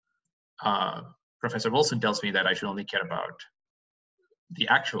 And Professor Wilson tells me that I should only care about the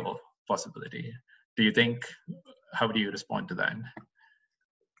actual possibility. Do you think, how do you respond to that?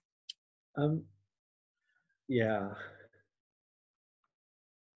 Yeah.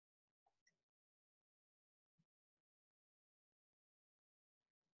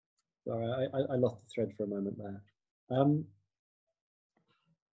 Sorry, I lost the thread for a moment there.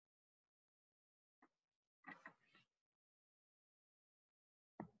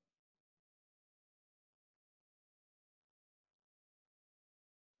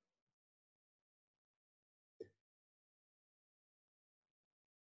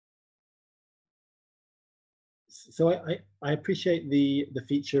 So I appreciate the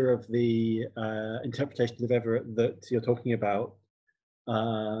feature of the interpretations of Everett that you're talking about,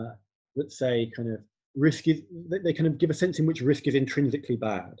 that say kind of risk is, they kind of give a sense in which risk is intrinsically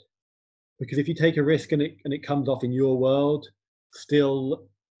bad. Because if you take a risk and it comes off in your world, still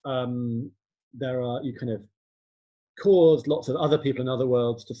you kind of cause lots of other people in other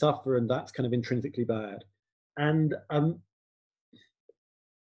worlds to suffer, and that's kind of intrinsically bad. And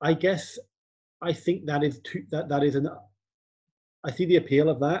I guess I think that is I see the appeal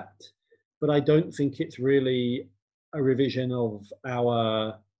of that, but I don't think it's really a revision of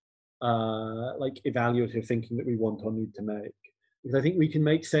our like evaluative thinking that we want or need to make. Because I think we can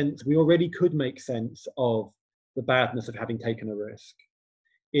make sense, we already could make sense of the badness of having taken a risk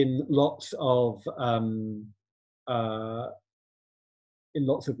in lots of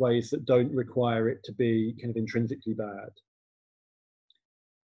ways that don't require it to be kind of intrinsically bad.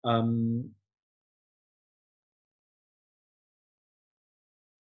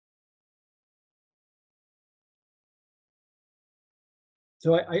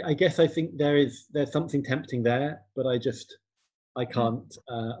 So I guess I think there's something tempting there, but I can't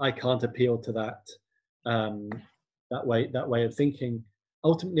appeal to that that way of thinking.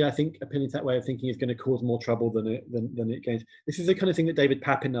 Ultimately, I think appealing to that way of thinking is going to cause more trouble than it gains. This is the kind of thing that David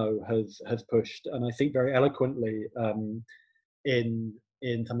Papineau has pushed, and I think very eloquently in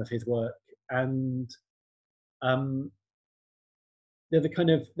some of his work. And there's a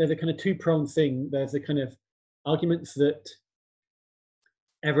kind of two-pronged thing. There's the kind of arguments that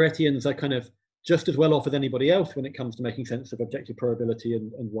Everettians are kind of just as well off as anybody else when it comes to making sense of objective probability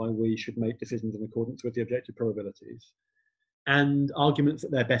and why we should make decisions in accordance with the objective probabilities, and arguments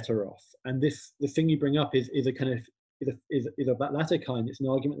that they're better off. And the thing you bring up is a kind of is of that latter kind. It's an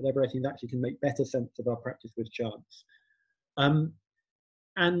argument that Everettians actually can make better sense of our practice with chance. I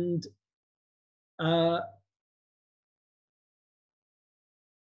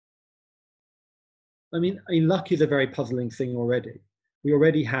mean, luck is a very puzzling thing already. We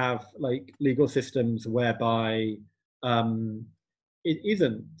already have like legal systems whereby it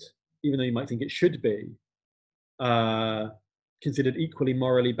isn't, even though you might think it should be, considered equally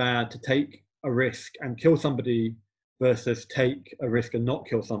morally bad to take a risk and kill somebody versus take a risk and not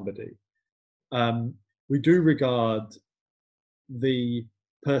kill somebody. we do regard the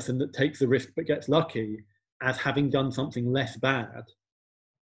person that takes the risk but gets lucky as having done something less bad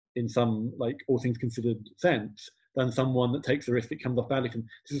in some, like, all things considered sense, than someone that takes the risk that comes off badly from.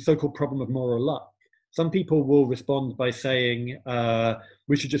 This is a so-called problem of moral luck. Some people will respond by saying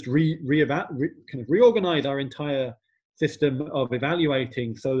we should just kind of reorganize our entire system of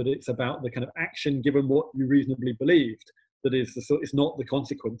evaluating so that it's about the kind of action given what you reasonably believed. That is, it's not the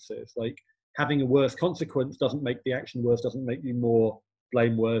consequences. Like, having a worse consequence doesn't make the action worse, doesn't make you more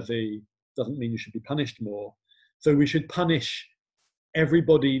blameworthy, doesn't mean you should be punished more. So we should punish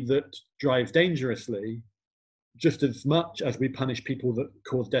everybody that drives dangerously just as much as we punish people that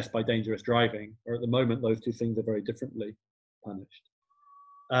cause death by dangerous driving, or at the moment those two things are very differently punished.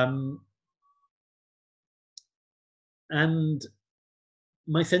 And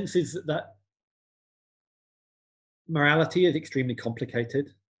my sense is that morality is extremely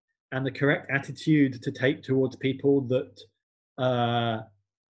complicated, and the correct attitude to take towards people that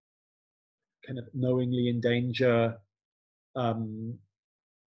kind of knowingly endanger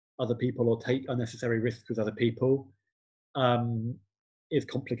other people or take unnecessary risks with other people is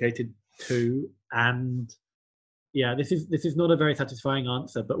complicated too. And yeah, this is not a very satisfying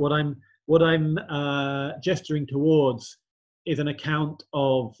answer. But what I'm gesturing towards is an account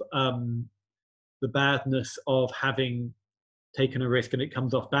of the badness of having taken a risk and it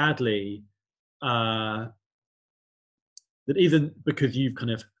comes off badly. That isn't because you've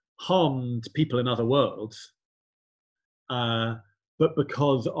kind of harmed people in other worlds, but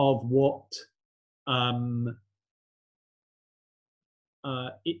because of what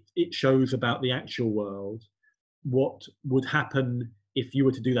it shows about the actual world, what would happen if you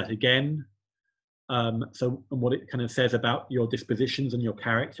were to do that again. And what it kind of says about your dispositions and your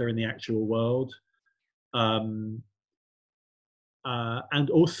character in the actual world. And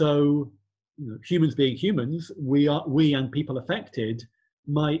also, humans being humans, we and people affected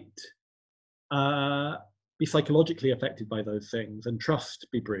might be psychologically affected by those things and trust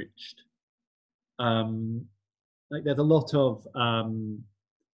be breached. Like there's a lot of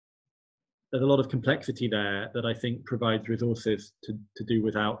complexity there that I think provides resources to do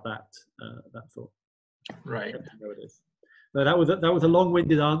without that thought. Right. It is. So that was a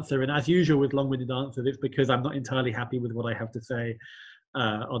long-winded answer, and as usual with long-winded answers, it's because I'm not entirely happy with what I have to say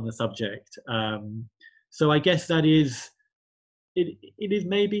on the subject. So I guess that is it is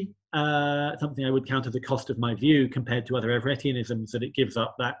maybe something I would count as the cost of my view compared to other Everettianisms, that it gives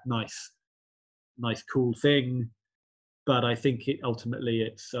up that nice cool thing, but I think it ultimately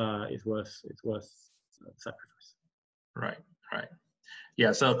it's worth sacrifice. Right.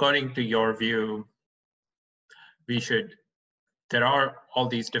 Yeah. So according to your view, there are all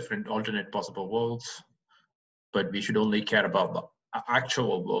these different alternate possible worlds, but we should only care about the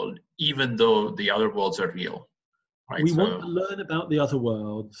actual world, even though the other worlds are real. Right? We want to learn about the other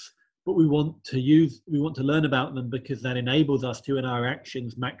worlds, but we want to learn about them because that enables us to, in our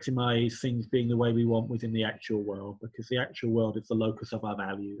actions, maximize things being the way we want within the actual world, because the actual world is the locus of our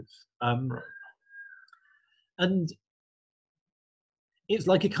values. Right. And it's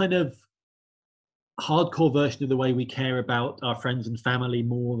like a kind of hardcore version of the way we care about our friends and family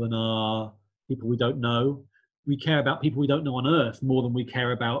more than our people we don't know. We care about people we don't know on Earth more than we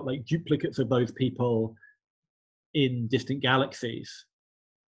care about like duplicates of those people in distant galaxies.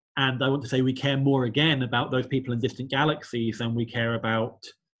 And I want to say we care more again about those people in distant galaxies than we care about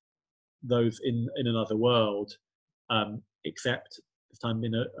those in another world, except this time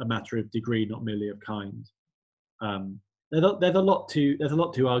in a matter of degree, not merely of kind. There's a lot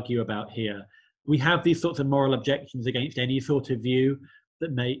to argue about here. We have these sorts of moral objections against any sort of view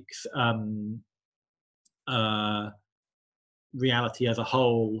that makes reality as a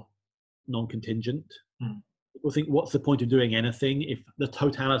whole non-contingent. People think, what's the point of doing anything if the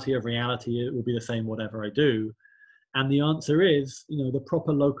totality of reality will be the same whatever I do? And the answer is, the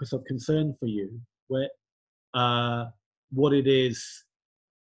proper locus of concern for you, where what it is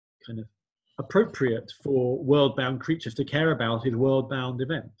kind of appropriate for world-bound creatures to care about is world-bound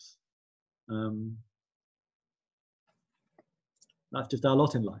events. That's just our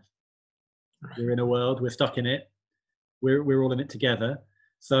lot in life. Right. We're in a world, we're stuck in it, we're all in it together.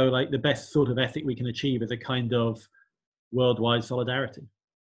 So like the best sort of ethic we can achieve is a kind of worldwide solidarity.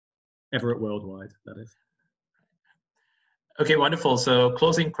 Everett worldwide, that is. Okay, wonderful. So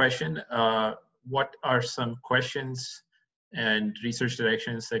closing question, what are some questions and research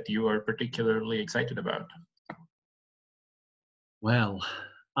directions that you are particularly excited about? Well,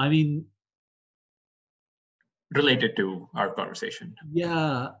 I mean, related to our conversation.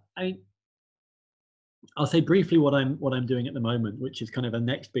 Yeah, I'll say briefly what I'm doing at the moment, which is kind of a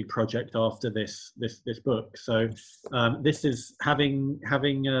next big project after this book. So this is having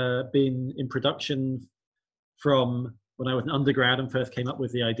been in production from when I was an undergrad and first came up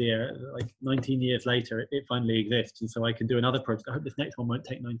with the idea. Like 19 years later, it finally exists, and so I can do another project. I hope this next one won't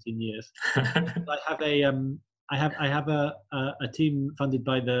take 19 years. I have a team funded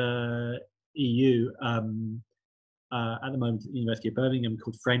by the EU. At the moment at the University of Birmingham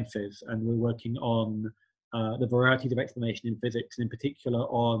called FramePhys, and we're working on the varieties of explanation in physics, and in particular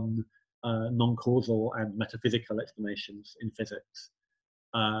on non-causal and metaphysical explanations in physics.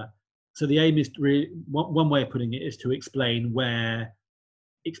 So the aim is to really, one way of putting it is to explain where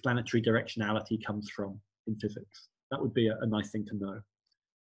explanatory directionality comes from in physics. That would be a nice thing to know.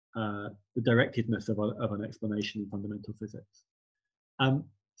 The directedness of an explanation in fundamental physics.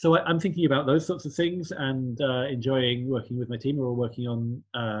 So I'm thinking about those sorts of things and enjoying working with my team. We're all working on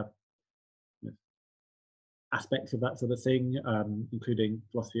aspects of that sort of thing, including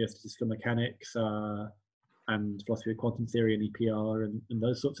philosophy of statistical mechanics and philosophy of quantum theory and EPR and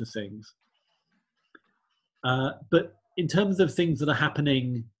those sorts of things. But in terms of things that are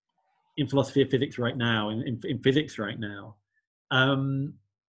happening in philosophy of physics right now, in physics right now,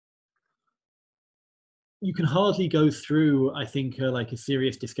 you can hardly go through, I think, like a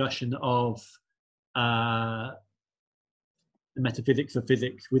serious discussion of the metaphysics of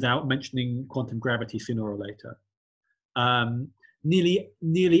physics without mentioning quantum gravity sooner or later.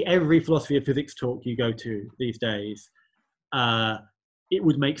 Nearly every philosophy of physics talk you go to these days, it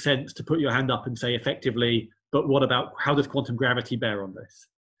would make sense to put your hand up and say effectively, but what about, how does quantum gravity bear on this?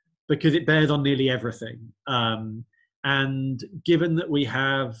 Because it bears on nearly everything. And given that we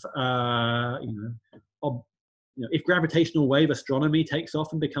have, if gravitational wave astronomy takes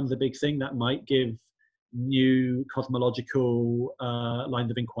off and becomes a big thing, that might give new cosmological lines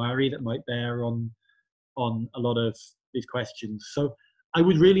of inquiry that might bear on a lot of these questions. So I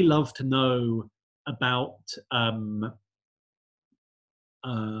would really love to know about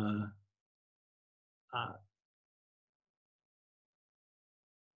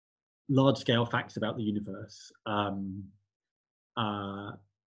large-scale facts about the universe,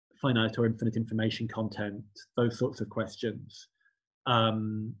 finite or infinite information content, those sorts of questions.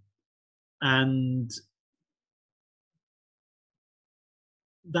 And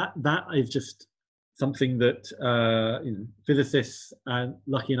that is just something that physicists are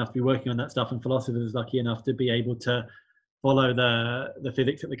lucky enough to be working on that stuff, and philosophers are lucky enough to be able to follow the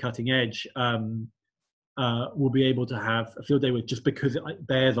physics at the cutting edge. Will be able to have a field day with, just because it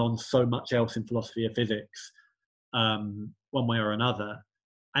bears on so much else in philosophy of physics, one way or another.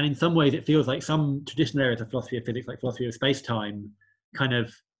 And in some ways, it feels like some traditional areas of philosophy of physics, like philosophy of space-time,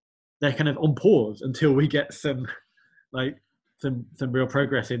 they're kind of on pause until we get some real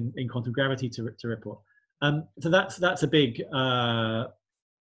progress in quantum gravity to report. So that's a big area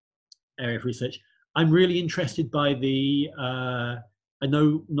of research. I'm really interested by I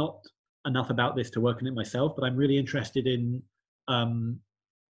know not enough about this to work on it myself, but I'm really interested in an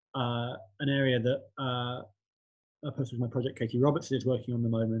area that a person with my project, Katie Robertson, is working on at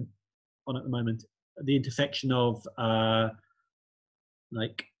the moment, the intersection of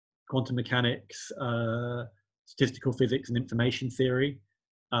like quantum mechanics, statistical physics, and information theory.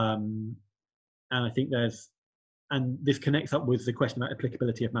 And I think and this connects up with the question about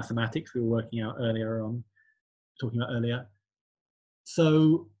applicability of mathematics we were talking about earlier.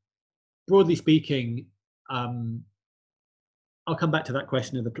 So broadly speaking, I'll come back to that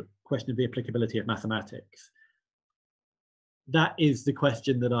question of the applicability of mathematics. That is the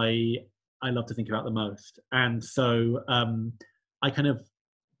question that I love to think about the most. And so I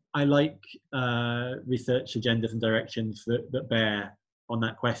like research agendas and directions that bear on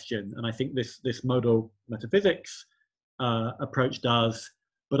that question. And I think this modal metaphysics approach does,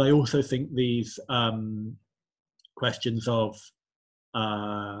 but I also think these questions of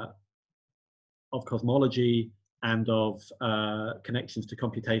cosmology and of connections to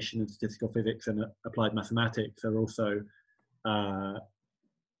computation and statistical physics and applied mathematics are also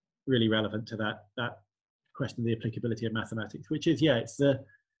really relevant to that question of the applicability of mathematics, which is,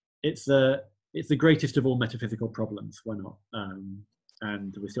 it's the greatest of all metaphysical problems. Why not?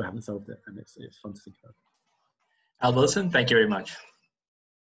 And we still haven't solved it, and it's fun to think about. Al Wilson, thank you very much.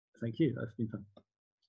 Thank you. That's been fun.